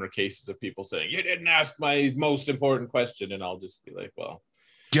some corner cases of people saying, you didn't ask my most important question. And I'll just be like, well.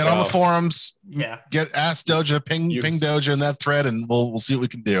 Get on the forums. Yeah. Ask Doja, ping Doja in that thread, and we'll see what we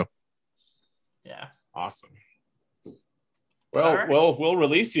can do. Yeah. Awesome. Well, right. we'll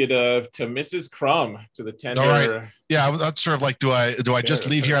release you to Mrs. CRUMB, to the tender. All right. Yeah, I was not sure if do I just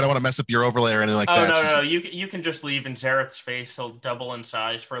leave here? I don't want to mess up your overlay or anything like that. No. You can just leave, and Zareth's face will double in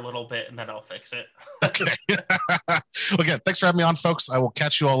size for a little bit, and then I'll fix it. Okay. Again, thanks for having me on, folks. I will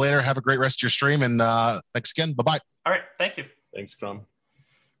catch you all later. Have a great rest of your stream, and thanks again. Bye-bye. All right. Thank you. Thanks, CRUMB.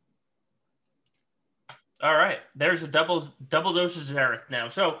 All right. There's a double dose of Zareth now.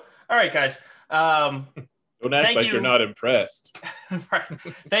 So, all right, guys. Don't act like you're not impressed. Right.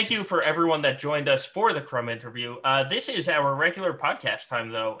 Thank you for everyone that joined us for the CRUMB interview. This is our regular podcast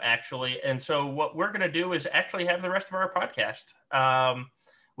time, though, actually. And so what we're going to do is actually have the rest of our podcast,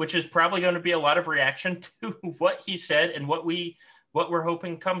 which is probably going to be a lot of reaction to what he said and what we're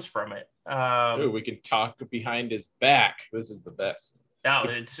hoping comes from it. We can talk behind his back. This is the best. No,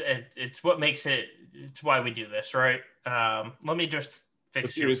 it's what makes it. It's why we do this, right? Let me just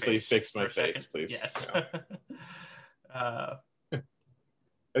fix my face, please. Yes. Yeah.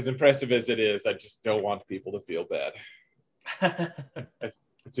 As impressive as it is, I just don't want people to feel bad.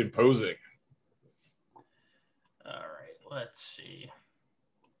 It's imposing. All right, let's see.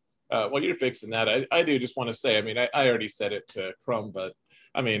 While you're fixing that, I do just want to say, I mean, I already said it to CRUMB, but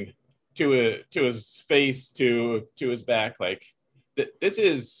I mean, to his face, to his back, like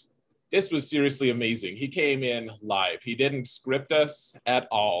this was seriously amazing. He came in live. He didn't script us at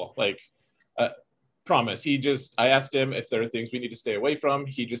all. Like, promise. I asked him if there are things we need to stay away from.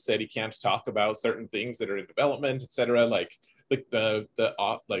 He just said he can't talk about certain things that are in development, etc. Like the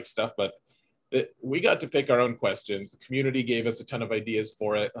stuff. But we got to pick our own questions. The community gave us a ton of ideas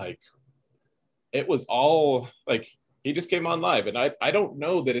for it. Like, it was all like, he just came on live, and I don't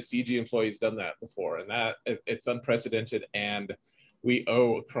know that a CG employee's done that before, and that it's unprecedented, and we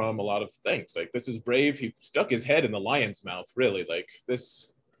owe CRUMB a lot of thanks. Like, this is brave. He stuck his head in the lion's mouth, really. Like,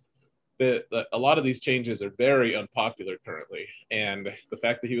 a lot of these changes are very unpopular currently, and the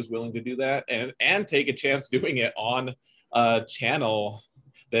fact that he was willing to do that and take a chance doing it on a channel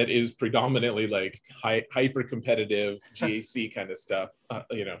that is predominantly like hyper competitive GAC kind of stuff,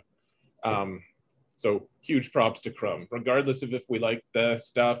 so huge props to CRUMB, regardless of if we like the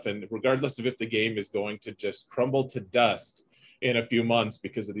stuff and regardless of if the game is going to just crumble to dust in a few months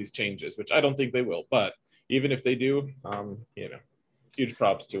because of these changes, which I don't think they will. But even if they do, huge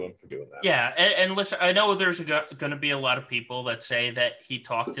props to him for doing that. Yeah, and listen, I know there's going to be a lot of people that say that he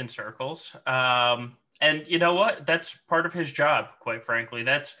talked in circles. And you know what? That's part of his job, quite frankly.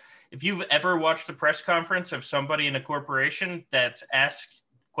 If you've ever watched a press conference of somebody in a corporation that's asked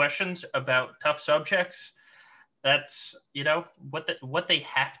questions about tough subjects, that's what they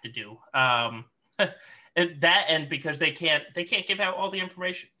have to do. And because they can't give out all the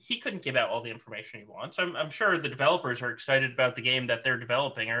information. He couldn't give out all the information he wants. I'm sure the developers are excited about the game that they're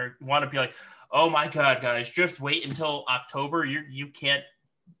developing, or want to be like, oh my God, guys, just wait until October.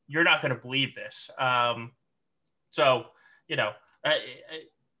 You're not going to believe this.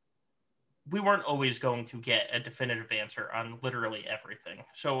 We weren't always going to get a definitive answer on literally everything.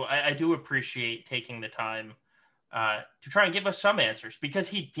 So I do appreciate taking the time to try and give us some answers, because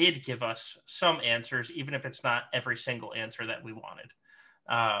he did give us some answers, even if it's not every single answer that we wanted.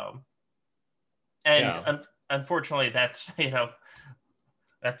 Unfortunately, that's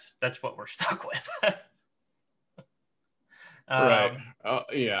what we're stuck with. Right.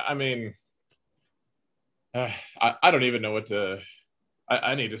 Yeah. I mean, I don't even know what to.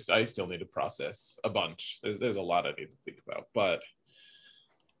 I still need to process a bunch. There's a lot I need to think about, but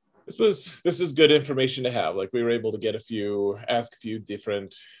this was good information to have. Like, we were able to ask a few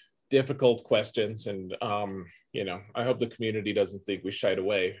different difficult questions, and I hope the community doesn't think we shied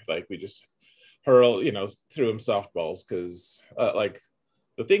away. Like, we just threw him softballs, because like,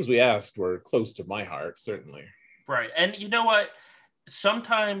 the things we asked were close to my heart, certainly. Right. And you know what?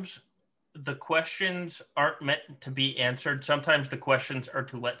 Sometimes the questions aren't meant to be answered. Sometimes the questions are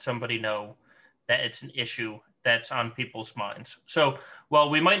to let somebody know that it's an issue that's on people's minds. So while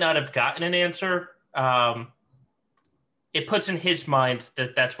we might not have gotten an answer, it puts in his mind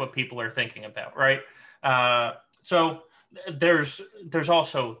that that's what people are thinking about, right? So there's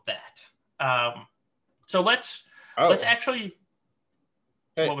also that. So let's actually.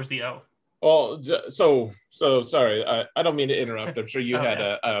 Hey. What was the O? Well, so sorry. I don't mean to interrupt. I'm sure you had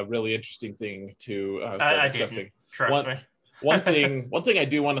a really interesting thing to start discussing. Didn't. Trust me. One thing I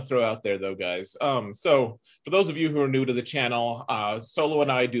do want to throw out there, though, guys. So for those of you who are new to the channel, Solo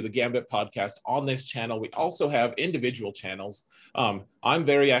and I do the Gambit podcast on this channel. We also have individual channels. I'm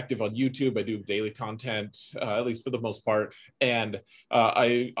very active on YouTube. I do daily content, at least for the most part. And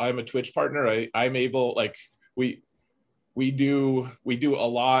I'm a Twitch partner. I'm able, like, we do a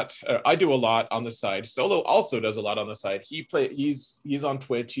lot. I do a lot on the side. Solo also does a lot on the side. He's on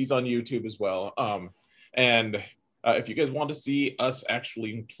Twitch. He's on YouTube as well. And if you guys want to see us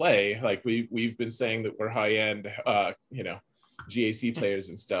actually play, like, we've been saying that we're high end, GAC players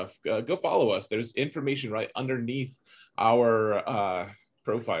and stuff. Go follow us. There's information right underneath our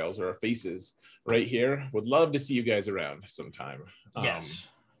profiles or our faces right here. Would love to see you guys around sometime. Yes.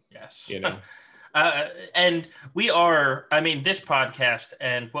 And this podcast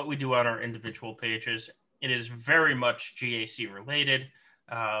and what we do on our individual pages, it is very much GAC related.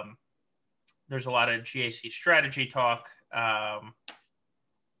 There's a lot of GAC strategy talk.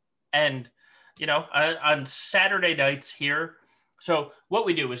 And, on Saturday nights here. So what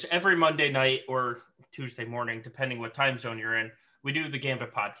we do is every Monday night or Tuesday morning, depending what time zone you're in, we do the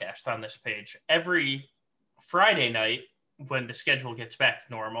Gambit podcast on this page. Every Friday night, when the schedule gets back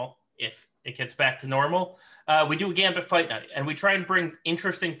to normal, if it gets back to normal, we do a Gambit fight night, and we try and bring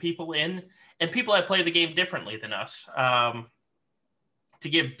interesting people in and people that play the game differently than us, to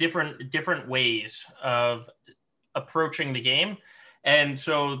give different ways of approaching the game. And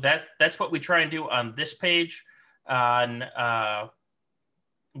so that's what we try and do on this page on,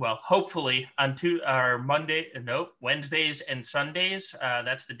 hopefully on Wednesdays and Sundays.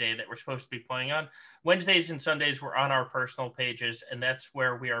 That's the day that we're supposed to be playing on. Wednesdays and Sundays, we're on our personal pages, and that's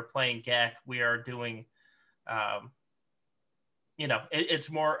where we are playing GAC. We are doing,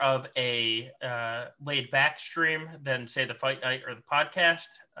 it's more of a laid back stream than, say, the fight night or the podcast.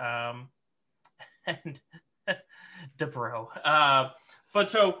 And Debro.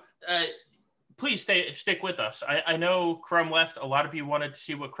 Please stick with us. I know CRUMB left. A lot of you wanted to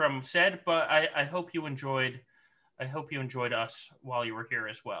see what CRUMB said, but I hope you enjoyed. I hope you enjoyed us while you were here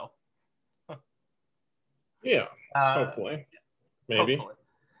as well. Yeah, hopefully, maybe. Hopefully.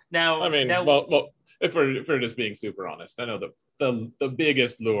 Now, if we're just being super honest, I know the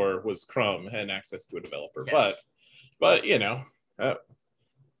biggest lure was CRUMB and access to a developer, yes. but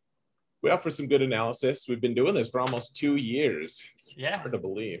we offer some good analysis. We've been doing this for almost 2 years. It's hard to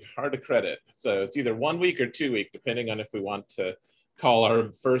believe, hard to credit. So it's either 1 week or 2 weeks, depending on if we want to call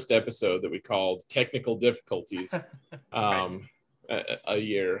our first episode that we called Technical Difficulties right. a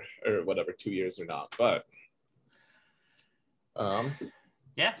year or whatever, 2 years or not. But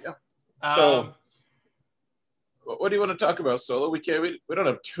yeah. So what do you want to talk about, Solo? We don't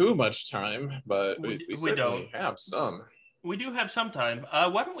have too much time, but we certainly have some. We do have some time.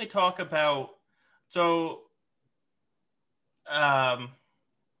 Why don't we talk about, God,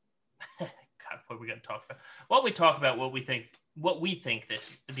 what are we going to talk about? Why don't we talk about what we think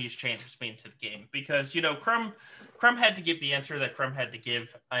these changes mean to the game? Because, CRUMB had to give the answer that CRUMB had to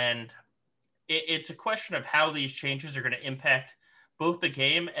give, and it's a question of how these changes are going to impact both the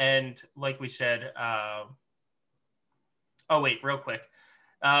game and, like we said, real quick.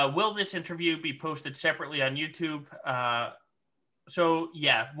 Will this interview be posted separately on YouTube?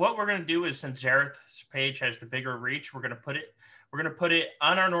 What we're going to do is, since Zareth's page has the bigger reach, we're going to put it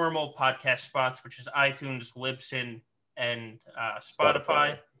on our normal podcast spots, which is iTunes, Libsyn, and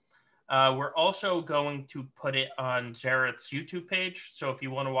Spotify. We're also going to put it on Zareth's YouTube page. So if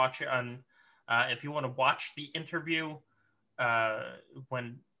you want to watch it if you want to watch the interview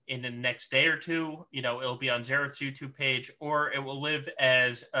when in the next day or two. It'll be on Xerath's YouTube page, or it will live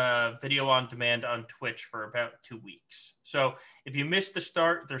as a video on demand on Twitch for about 2 weeks. So if you missed the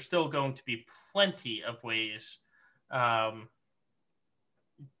start, there's still going to be plenty of ways to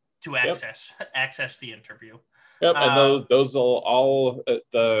access the interview. Yep, and those will all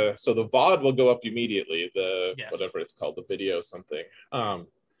the VOD will go up immediately. Yes. Whatever it's called, the video something.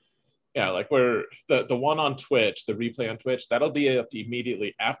 Yeah, like where the one on Twitch, the replay on Twitch, that'll be up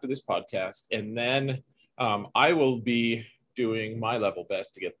immediately after this podcast, and then I will be doing my level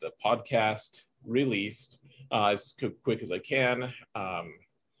best to get the podcast released as quick as I can.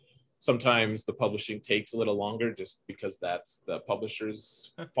 Sometimes the publishing takes a little longer just because that's the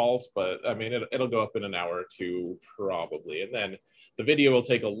publisher's fault, but I mean, it'll go up in an hour or two probably. And then the video will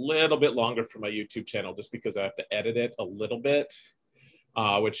take a little bit longer for my YouTube channel just because I have to edit it a little bit,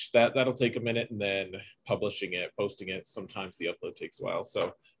 which that'll take a minute, and then posting it, sometimes the upload takes a while.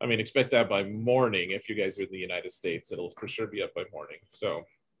 So, I mean, expect that by morning. If you guys are in the United States, it'll for sure be up by morning. So,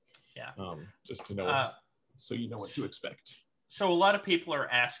 yeah, just to know, so you know what to expect. So a lot of people are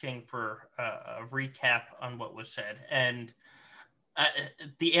asking for a recap on what was said, and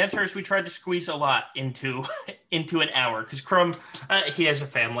the answer is we tried to squeeze a lot into an hour, because CRUMB, he has a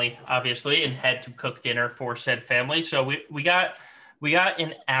family, obviously, and had to cook dinner for said family. So we got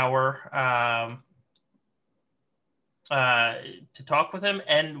an hour to talk with him,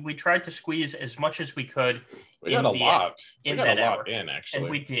 and we tried to squeeze as much as we could. We got a lot in, actually. And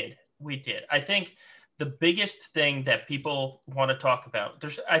we did. I think the biggest thing that people want to talk about,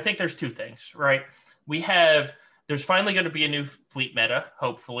 I think there's two things, right? There's finally going to be a new fleet meta,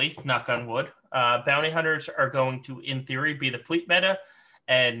 hopefully, knock on wood. Bounty hunters are going to, in theory, be the fleet meta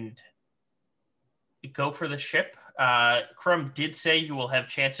and go for the ship. CRUMB did say you will have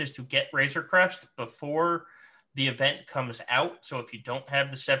chances to get Razor Crest before the event comes out. So if you don't have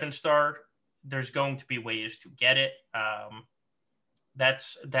the 7-star, there's going to be ways to get it. I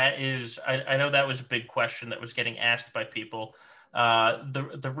know that was a big question that was getting asked by people.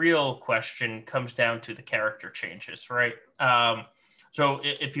 The real question comes down to the character changes, right? So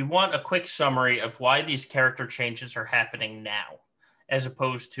if you want a quick summary of why these character changes are happening now, as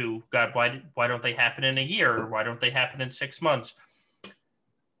opposed to, God, why don't they happen in a year? Or why don't they happen in 6 months?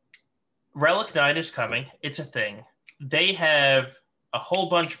 Relic 9 is coming. It's a thing. They have a whole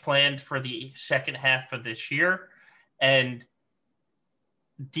bunch planned for the second half of this year, and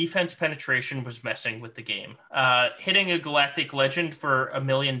defense penetration was messing with the game. Hitting a Galactic Legend for 1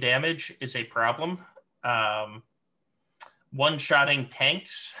 million damage is a problem. One-shotting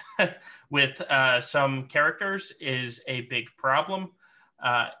tanks with some characters is a big problem.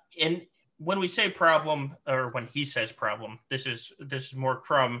 And when we say problem, or when he says problem, this is more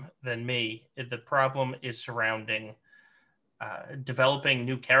CRUMB than me. The problem is surrounding developing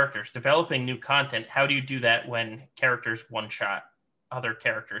new characters, developing new content. How do you do that when characters one-shot other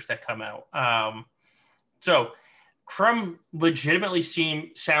characters that come out? So CRUMB legitimately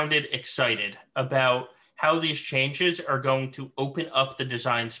sounded excited about how these changes are going to open up the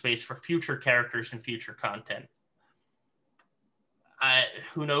design space for future characters and future content.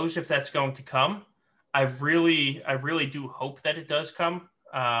 Who knows if that's going to come? I really do hope that it does come,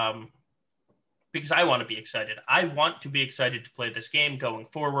 because I want to be excited. I want to be excited to play this game going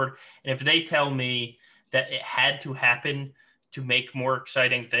forward. And if they tell me that it had to happen to make more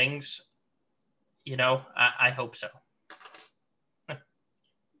exciting things, I hope so.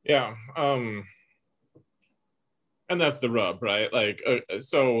 Yeah. And that's the rub, right? Like,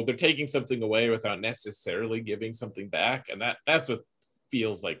 so they're taking something away without necessarily giving something back. And that's what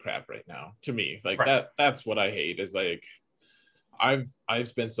feels like crap right now to me. Like, right. That's what I hate, is like, I've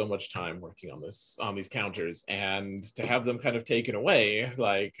spent so much time working on these counters, and to have them kind of taken away,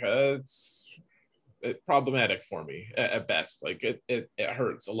 like, it's problematic for me at best. Like, it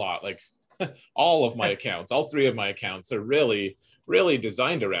hurts a lot. Like, all of my accounts, all 3 of my accounts are really, really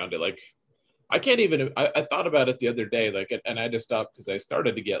designed around it. Like, I can't even, I thought about it the other day, like, and I just stopped because I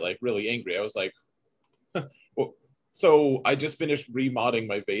started to get like really angry. I was like, well, so I just finished remodding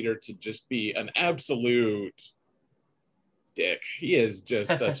my Vader to just be an absolute dick. He is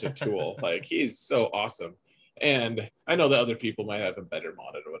just such a tool. Like, he's so awesome. And I know that other people might have him better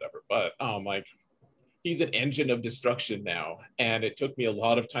modded or whatever, but like, he's an engine of destruction now. And it took me a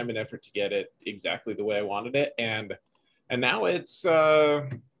lot of time and effort to get it exactly the way I wanted it. And now it's,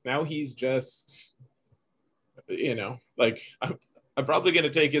 now he's just, like, I'm probably going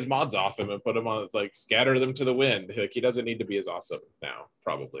to take his mods off him and put him on, like, scatter them to the wind. Like, he doesn't need to be as awesome now,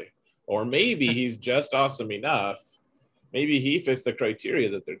 probably. Or maybe he's just awesome enough. Maybe he fits the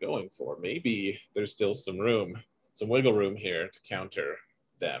criteria that they're going for. Maybe there's still some wiggle room here to counter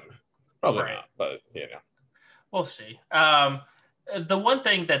them. Probably Right. not, but We'll see. The one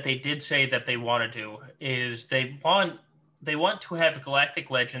thing that they did say that they want to do is they want to have Galactic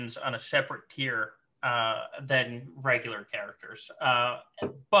Legends on a separate tier than regular characters.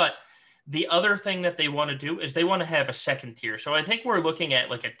 But the other thing that they want to do is they want to have a second tier. So I think we're looking at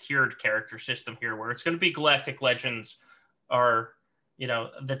like a tiered character system here, where it's going to be Galactic Legends are,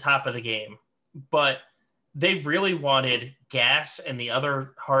 the top of the game, but they really wanted Gas and the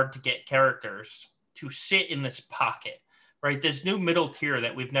other hard to get characters to sit in this pocket, right? This new middle tier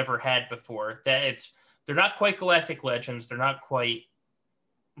that we've never had before, they're not quite Galactic Legends. They're not quite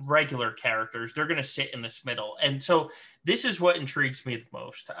regular characters. They're going to sit in this middle. And so this is what intrigues me the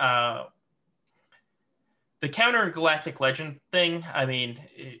most. The counter Galactic Legend thing, I mean,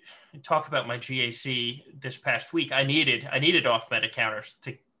 talk about my GAC this past week. I needed off meta counters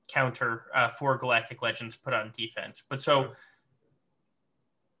to counter 4 Galactic Legends put on defense. But so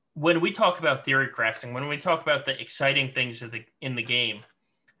when we talk about theory crafting, when we talk about the exciting things in the game,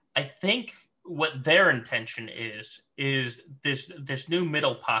 I think what their intention is this new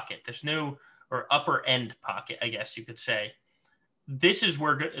middle pocket, this new or upper end pocket, I guess you could say. This is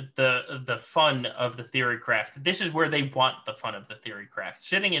where the fun of the theory craft. This is where they want the fun of the theory craft,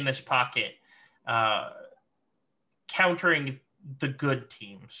 sitting in this pocket, countering the good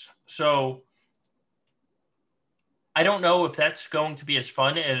teams. So I don't know if that's going to be as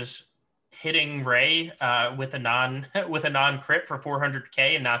fun as hitting Ray with a non crit for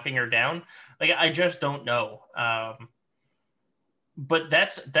 400k and knocking her down. Like, I just don't know. But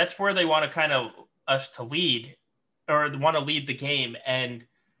that's where they want to kind of us to lead, or want to lead the game. And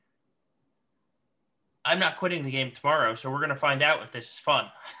I'm not quitting the game tomorrow, so we're going to find out if this is fun.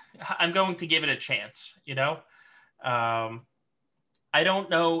 I'm going to give it a chance, I don't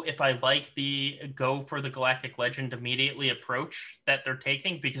know if I like the go for the Galactic Legend immediately approach that they're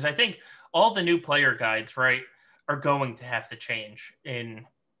taking, because I think all the new player guides, right, are going to have to change in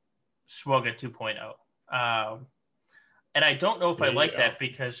SWGA 2.0. And I don't know if I like that,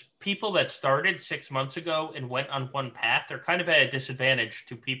 because people that started 6 months ago and went on one path, they're kind of at a disadvantage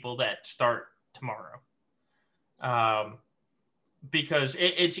to people that start tomorrow. Because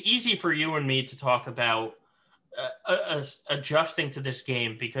it's easy for you and me to talk about adjusting to this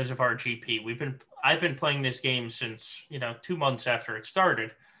game because of our GP. I've been playing this game since 2 months after it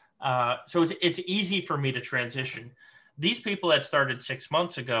started, so it's easy for me to transition. These people that started 6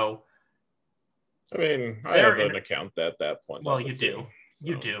 months ago, I mean, I have an account at that point. Well, you do. So.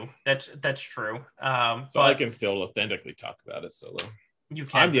 You do. That's true. So but I can still authentically talk about it solo. You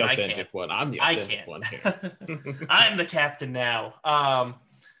can. I'm the authentic one. I'm the authentic one here. I'm the captain now.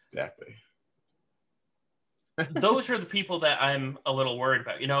 Exactly. Those are the people that I'm a little worried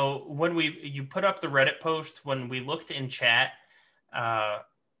about. When you put up the Reddit post, when we looked in chat,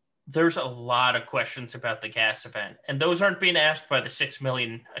 there's a lot of questions about the gas event, and those aren't being asked by the 6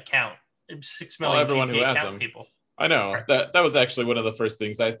 million account, 6 million everyone GP who has account them. People. I know that was actually one of the first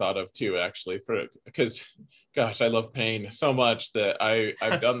things I thought of too, actually, because gosh, I love pain so much that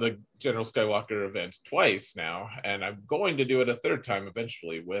I've done the General Skywalker event twice now, and I'm going to do it a third time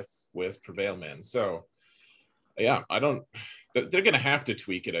eventually with Prevail Man. So yeah, they're going to have to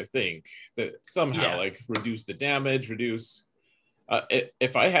tweak it. I think that somehow like reduce the damage,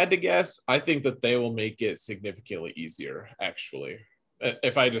 if I had to guess, I think that they will make it significantly easier, actually,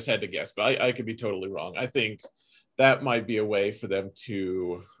 if I just had to guess, but I could be totally wrong. I think that might be a way for them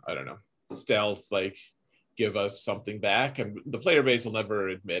to, I don't know, stealth, like give us something back. And the player base will never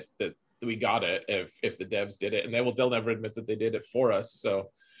admit that we got it if the devs did it, and they'll never admit that they did it for us.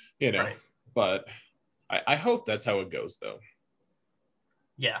 So, right. But I hope that's how it goes, though.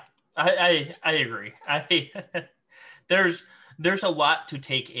 Yeah, I agree. There's a lot to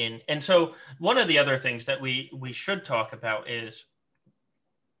take in. And so one of the other things that we should talk about is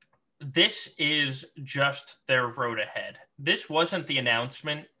this is just their road ahead. This wasn't the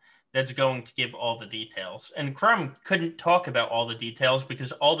announcement that's going to give all the details. And CRUMB couldn't talk about all the details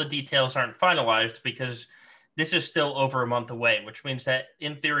because all the details aren't finalized, because this is still over a month away, which means that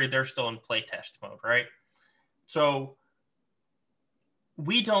in theory, they're still in playtest mode, right? So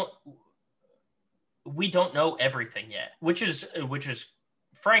we don't know everything yet, which is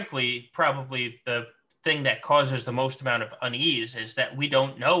frankly probably the thing that causes the most amount of unease, is that we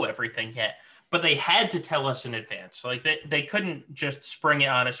don't know everything yet. But they had to tell us in advance. Like they couldn't just spring it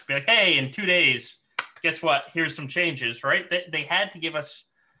on us and be like, hey, in 2 days, guess what? Here's some changes, right? They had to give us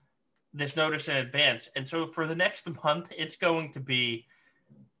this notice in advance. And so for the next month, it's going to be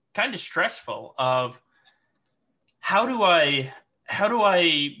kind of stressful of how do I how do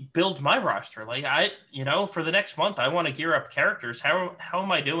I build my roster? Like for the next month, I want to gear up characters. How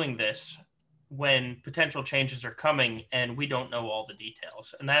am I doing this when potential changes are coming and we don't know all the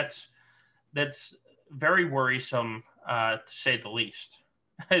details? And that's very worrisome, to say the least.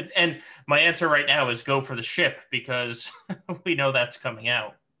 And my answer right now is go for the ship because we know that's coming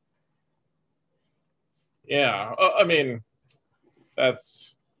out. Yeah, I mean,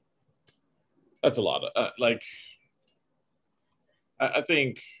 that's a lot of I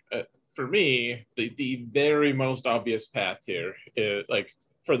think for me, the very most obvious path here is like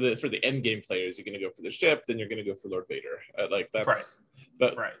for the end game players, you're going to go for the ship, then you're going to go for Lord Vader. That's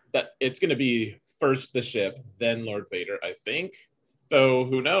right. That it's going to be first the ship, then Lord Vader, I think. Though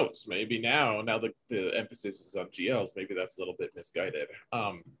who knows? Maybe now that the emphasis is on GLs, maybe that's a little bit misguided.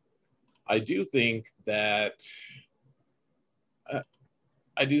 I do think that.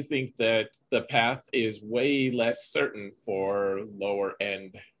 I do think that the path is way less certain for lower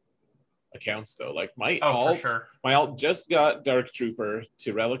end accounts though. Like my alt just got Dark Trooper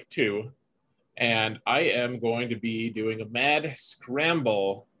to Relic 2, and I am going to be doing a mad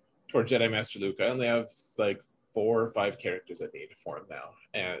scramble toward Jedi Master Luke. I only have like 4 or 5 characters I need for him now,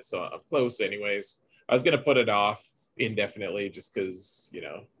 and so I'm close anyways. I was gonna put it off indefinitely just because,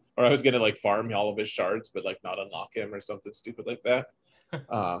 or I was gonna like farm all of his shards but like not unlock him or something stupid like that.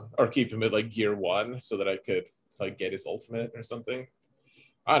 Or keep him at like gear 1 so that I could like get his ultimate or something.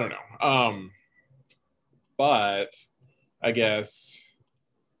 I don't know. But I guess,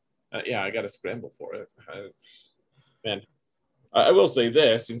 yeah, I got to scramble for it. Man, I will say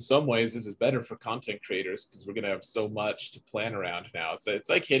this: in some ways, this is better for content creators because we're gonna have so much to plan around now. It's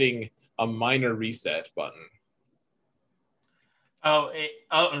like hitting a minor reset button.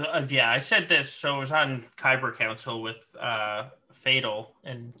 Yeah, I said this. So I was on Kyber Council with Fatal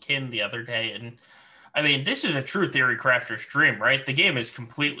and Kim the other day, and I mean, this is a true theory crafter's dream, right? The game is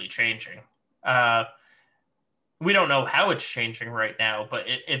completely changing. We don't know how it's changing right now, but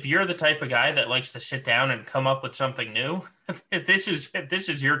if you're the type of guy that likes to sit down and come up with something new, this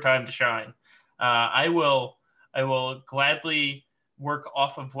is your time to shine. I will gladly work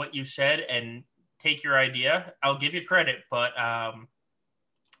off of what you said and take your idea. I'll give you credit, but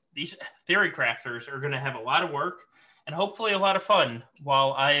these theory crafters are going to have a lot of work and hopefully a lot of fun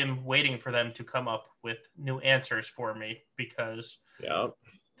while I am waiting for them to come up with new answers for me because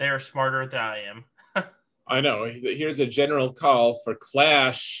they are smarter than I am. I know. Here's a general call for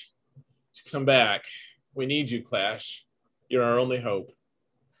Clash to come back. We need you, Clash. You're our only hope.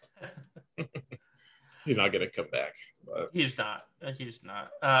 He's not going to come back. But He's not.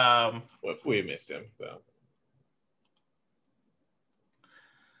 we miss him, though.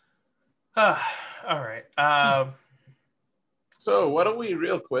 All right. So why don't we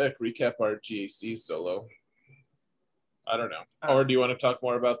real quick recap our GAC solo? I don't know. Or do you want to talk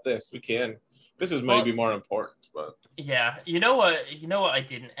more about this? We can. This is maybe more important, but yeah. You know what I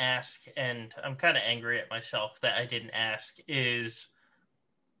didn't ask, and I'm kind of angry at myself that I didn't ask is.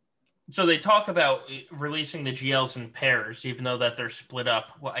 So they talk about releasing the GLs in pairs, even though that they're split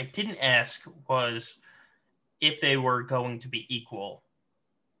up. What I didn't ask was if they were going to be equal.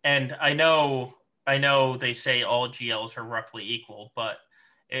 And I know they say all GLs are roughly equal, but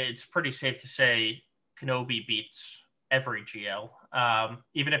it's pretty safe to say Kenobi beats every GL,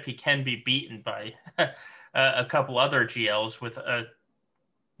 even if he can be beaten by a couple other GLs with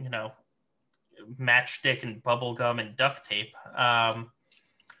matchstick and bubblegum and duct tape.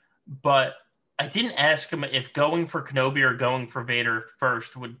 But I didn't ask him if going for Kenobi or going for Vader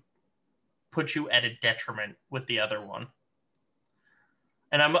first would put you at a detriment with the other one.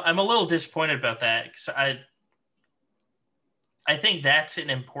 And I'm a little disappointed about that because I think that's an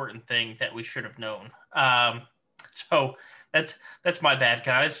important thing that we should have known. So that's my bad,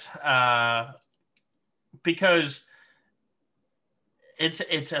 guys. Because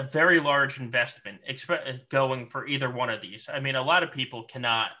it's a very large investment going for either one of these. I mean, a lot of people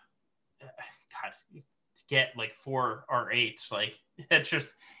cannot get like 4 R8s. Like that's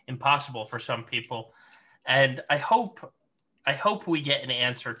just impossible for some people. And I hope we get an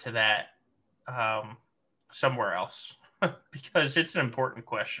answer to that somewhere else because it's an important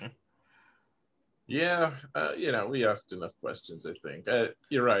question. Yeah, we asked enough questions, I think.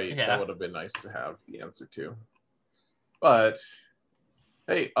 You're right. Yeah. That would have been nice to have the answer to. But,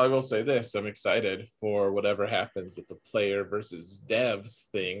 hey, I will say this. I'm excited for whatever happens with the player versus devs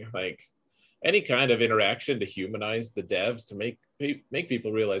thing. Like, any kind of interaction to humanize the devs to make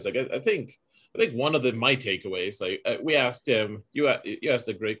people realize. Like, I think one of my takeaways, like we asked him, you asked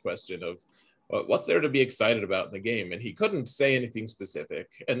a great question of what's there to be excited about in the game, and he couldn't say anything specific,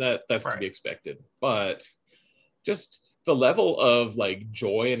 and that's right. To be expected. But just the level of like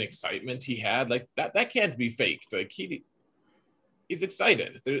joy and excitement he had, like that can't be faked. Like he's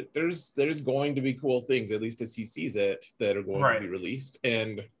excited. There's going to be cool things, at least as he sees it, that are going to Right. be released.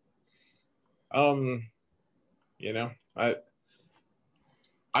 And um, you know, I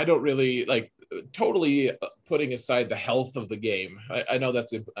don't really like totally putting aside the health of the game. I know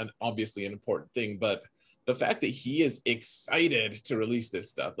that's obviously an important thing, but the fact that he is excited to release this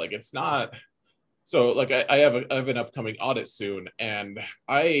stuff, like it's not. So like I have an upcoming audit soon, and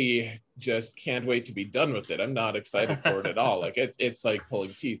I just can't wait to be done with it. I'm not excited for it at all. Like it's like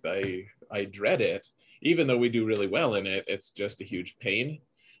pulling teeth. I dread it, even though we do really well in it. It's just a huge pain,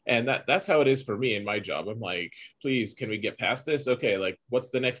 and that's how it is for me in my job. I'm like, please, can we get past this? Okay, like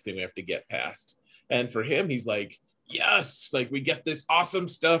what's the next thing we have to get past? And for him, he's like, yes, like we get this awesome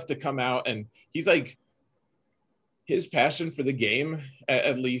stuff to come out, and he's like, his passion for the game,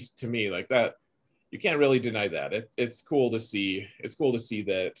 at least to me, like that you can't really deny that. It's cool to see. It's cool to see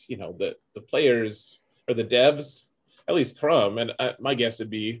that, you know, that the players or the devs, at least CRUMB, and my guess would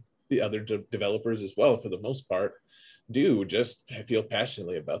be the other developers as well, for the most part, do just feel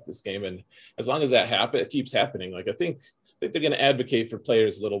passionately about this game. And as long as that it keeps happening. Like I think they're going to advocate for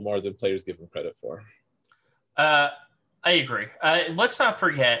players a little more than players give them credit for. I agree. Let's not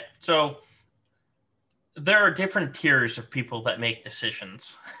forget. So there are different tiers of people that make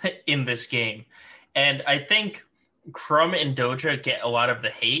decisions in this game. And I think CRUMB and Doja get a lot of the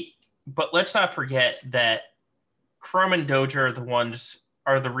hate, but let's not forget that CRUMB and Doja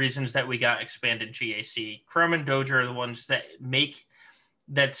are the reasons that we got expanded GAC. CRUMB and Doja are the ones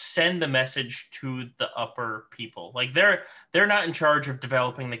that send the message to the upper people. Like they're not in charge of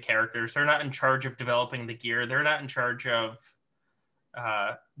developing the characters. They're not in charge of developing the gear. They're not in charge of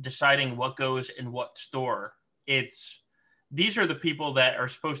deciding what goes in what store. These are the people that are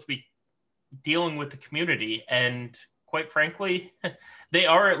supposed to be dealing with the community, and quite frankly, they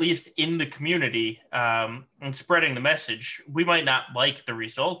are at least in the community and spreading the message. We might not like the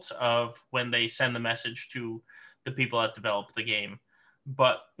results of when they send the message to the people that develop the game,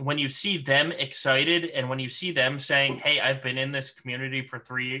 but when you see them excited and when you see them saying, hey, I've been in this community for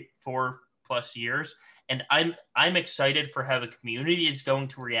 3-4+ years, and I'm excited for how the community is going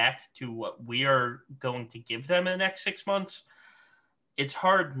to react to what we are going to give them in the next 6 months, it's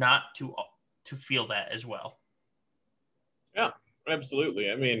hard not to feel that as well. Yeah,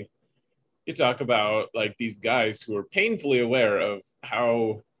 absolutely. I mean, you talk about like these guys who are painfully aware of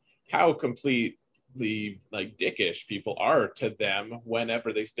how completely like dickish people are to them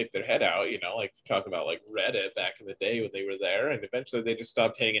whenever they stick their head out, you know, like talk about like Reddit back in the day when they were there, and eventually they just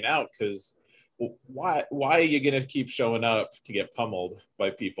stopped hanging out because why are you gonna keep showing up to get pummeled by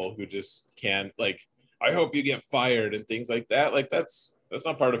people who just can't, like, I hope you get fired and things like that. Like that's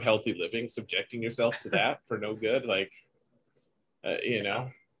not part of healthy living, subjecting yourself to that for no good. Like you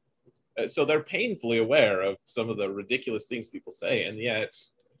know, so they're painfully aware of some of the ridiculous things people say, and yet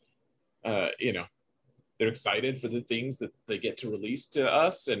you know, they're excited for the things that they get to release to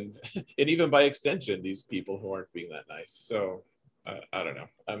us, and and even by extension these people who aren't being that nice. So I don't know,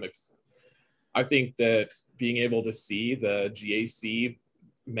 I think that being able to see the GAC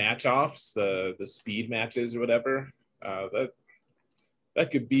match offs, the speed matches or whatever, that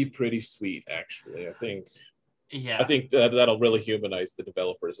could be pretty sweet, actually. I think that'll really humanize the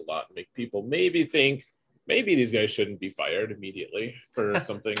developers a lot and make people maybe think maybe these guys shouldn't be fired immediately for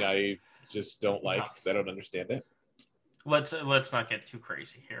something I just don't like because I don't understand it. Let's not get too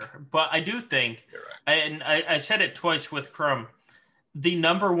crazy here, but I do think, right, and I said it twice with CRUMB, the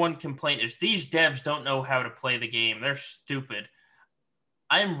number one complaint is these devs don't know how to play the game. They're stupid.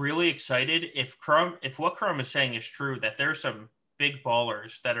 I'm really excited if what CRUMB is saying is true, that there's some big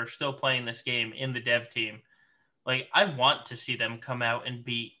ballers that are still playing this game in the dev team. Like, I want to see them come out and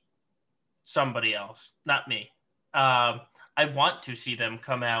beat somebody else, not me. I want to see them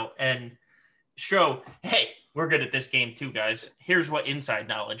come out and show, hey, we're good at this game too, guys. Here's what inside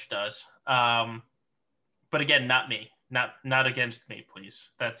knowledge does. But again, not me. Not against me, please.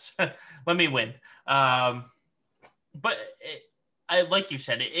 That's let me win. But like you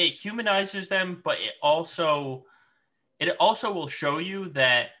said, it humanizes them, but it also will show you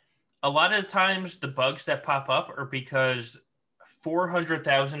that a lot of the times the bugs that pop up are because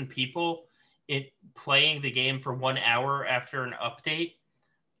 400,000 people playing the game for 1 hour after an update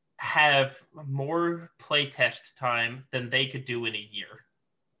have more playtest time than they could do in a year.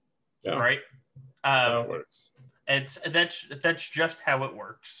 Yeah. Right? That's how it works. That's just how it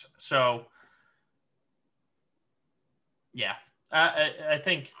works. So, yeah, I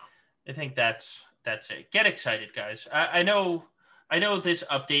think that's it. Get excited, guys. I know I know this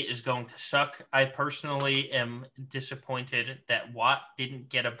update is going to suck. I personally am disappointed that Watt didn't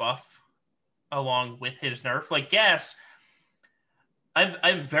get a buff along with his nerf. Like Gas,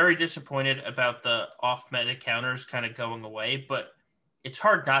 I'm very disappointed about the off meta counters kind of going away, but it's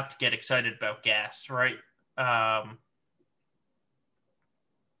hard not to get excited about Gas, right?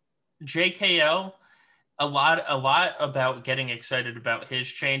 JKL, a lot about getting excited about his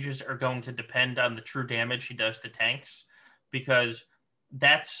changes are going to depend on the true damage he does to tanks, because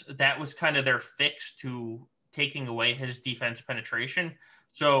that was kind of their fix to taking away his defense penetration.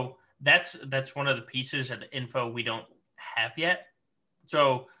 So that's one of the pieces of the info we don't have yet.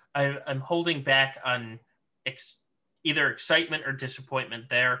 So I'm holding back on either excitement or disappointment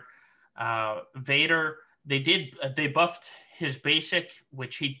there. Vader, they buffed his basic,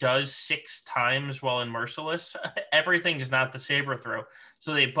 which he does 6 times while in Merciless. Everything's not the saber throw.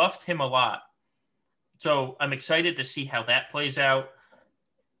 So they buffed him a lot. So I'm excited to see how that plays out.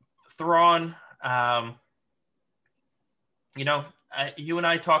 Thrawn, you and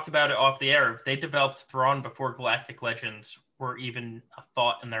I talked about it off the air. If they developed Thrawn before Galactic Legends were even a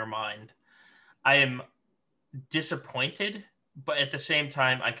thought in their mind, I am disappointed, but at the same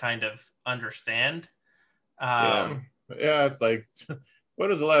time, I kind of understand. Yeah, it's like, when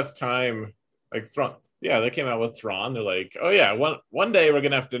was the last time, like, Thrawn? Yeah, they came out with Thrawn. They're like, oh yeah, one day we're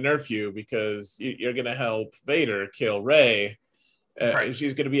gonna have to nerf you because you're gonna help Vader kill Rey. Right.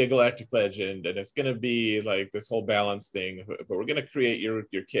 She's gonna be a Galactic Legend, and it's gonna be like this whole balance thing. But we're gonna create your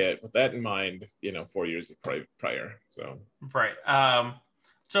kit with that in mind. 4 years prior. So right.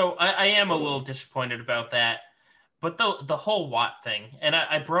 So I am a little disappointed about that, but the whole Watt thing, and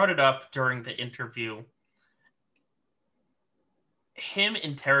I brought it up during the interview. Him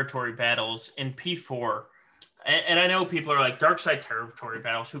in territory battles in P4, and I know people are like, dark side territory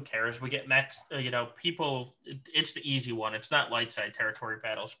battles, who cares? We get max, people, it's the easy one. It's not light side territory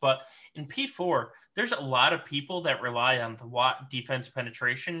battles. But in P4, there's a lot of people that rely on the Watt defense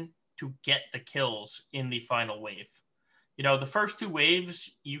penetration to get the kills in the final wave. The first 2 waves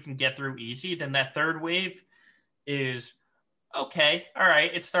you can get through easy. Then that third wave is, okay, all right,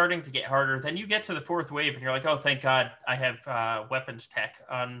 it's starting to get harder. Then you get to the 4th wave and you're like, oh, thank God I have weapons tech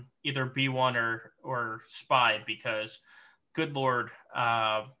on either B1 or Spy, because good Lord,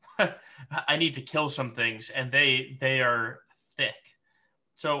 I need to kill some things, and they are thick.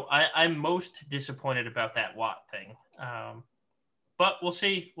 So I'm most disappointed about that Watt thing. But we'll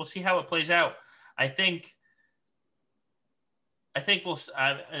see how it plays out. I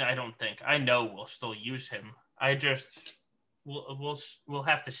know we'll still use him. We'll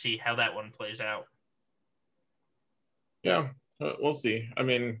have to see how that one plays out. Yeah, we'll see. I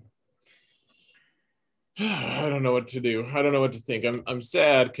mean, I don't know what to do. I don't know what to think. I'm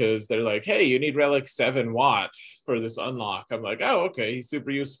sad because they're like, hey, you need Relic 7 Watt for this unlock. I'm like, oh, okay, he's super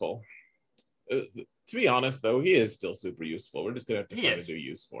useful. To be honest, though, he is still super useful. We're just gonna have to find a new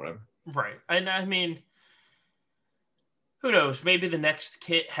use for him. Right, and I mean, who knows? Maybe the next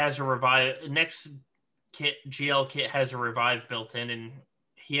kit has a GL kit has a revive built in, and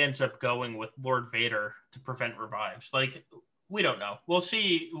he ends up going with Lord Vader to prevent revives. Like, we don't know. We'll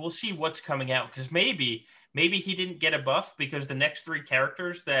see what's coming out, because maybe he didn't get a buff because the next 3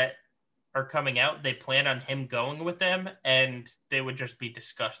 characters that are coming out, they plan on him going with them, and they would just be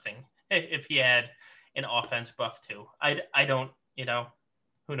disgusting if he had an offense buff too. I don't,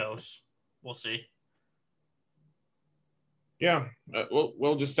 who knows? We'll see. Yeah,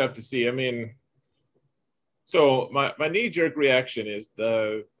 we'll just have to see. I mean, so my knee-jerk reaction is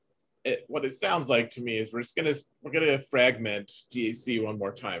what it sounds like to me is we're gonna fragment GAC one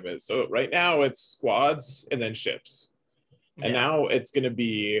more time. So right now it's squads and then ships, and now it's gonna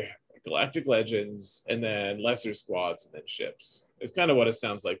be Galactic Legends and then lesser squads and then ships. It's kind of what it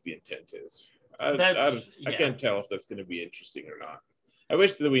sounds like the intent is. I can't tell if that's gonna be interesting or not. I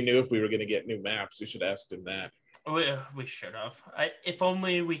wish that we knew if we were gonna get new maps. We should ask him that. We should have. If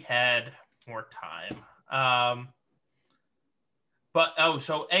only we had more time.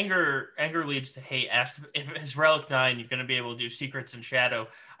 So anger leads to hate. Asked if it's Relic 9, you're going to be able to do Secrets and Shadow.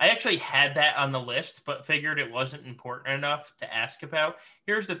 I actually had that on the list, but figured it wasn't important enough to ask about.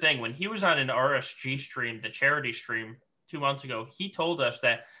 Here's the thing: when he was on an RSG stream, the charity stream 2 months ago, he told us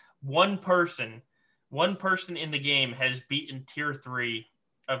that one person in the game has beaten tier 3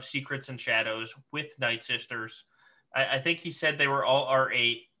 of Secrets and Shadows with Night Sisters. I think he said they were all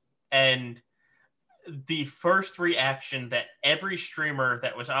R8, and the first reaction that every streamer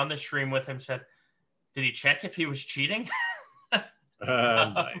that was on the stream with him said, did he check if he was cheating?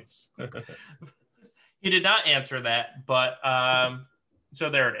 Nice. He did not answer that, but so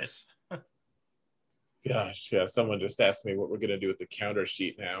there it is. Gosh, yeah. Someone just asked me what we're gonna do with the counter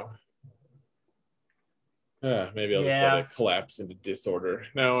sheet now. Maybe I'll just let it collapse into disorder.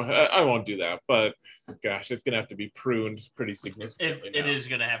 No, I won't do that. But gosh, it's gonna have to be pruned pretty significantly. It is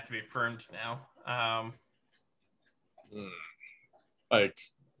gonna have to be pruned now. Like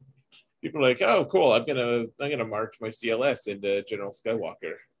people are like, oh, cool. I'm gonna march my CLS into General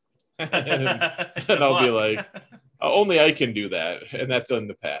Skywalker, and I'll be like, oh, only I can do that, and that's in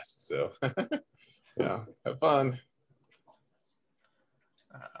the past. So yeah, have fun.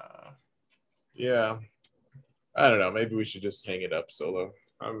 Yeah. I don't know. Maybe we should just hang it up solo.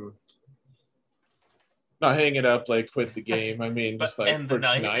 I'm not hang it up like quit the game. I mean, just like for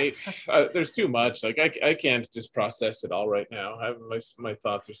tonight. There's too much. Like I can't just process it all right now. My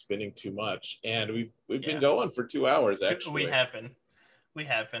thoughts are spinning too much, and we've been going for 2 hours. Actually, we have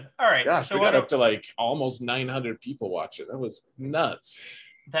been. All right. Gosh, so we got up to like almost 900 people watching. That was nuts.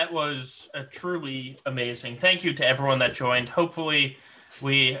 That was truly amazing. Thank you to everyone that joined. Hopefully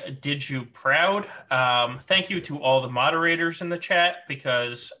we did you proud. Thank you to all the moderators in the chat,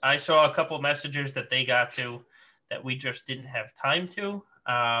 because I saw a couple of messages that they got to that we just didn't have time to.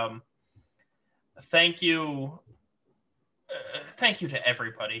 Thank you to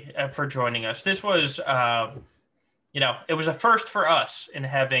everybody for joining us. This was, it was a first for us in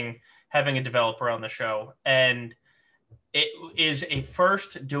having a developer on the show, and it is a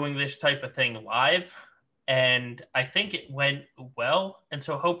first doing this type of thing live. And I think it went well. And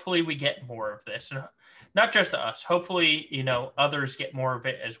so hopefully we get more of this, and not just us. Hopefully, others get more of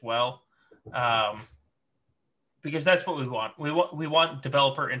it as well. Because that's what we want. We want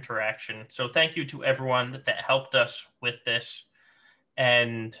developer interaction. So thank you to everyone that helped us with this.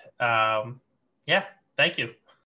 And thank you.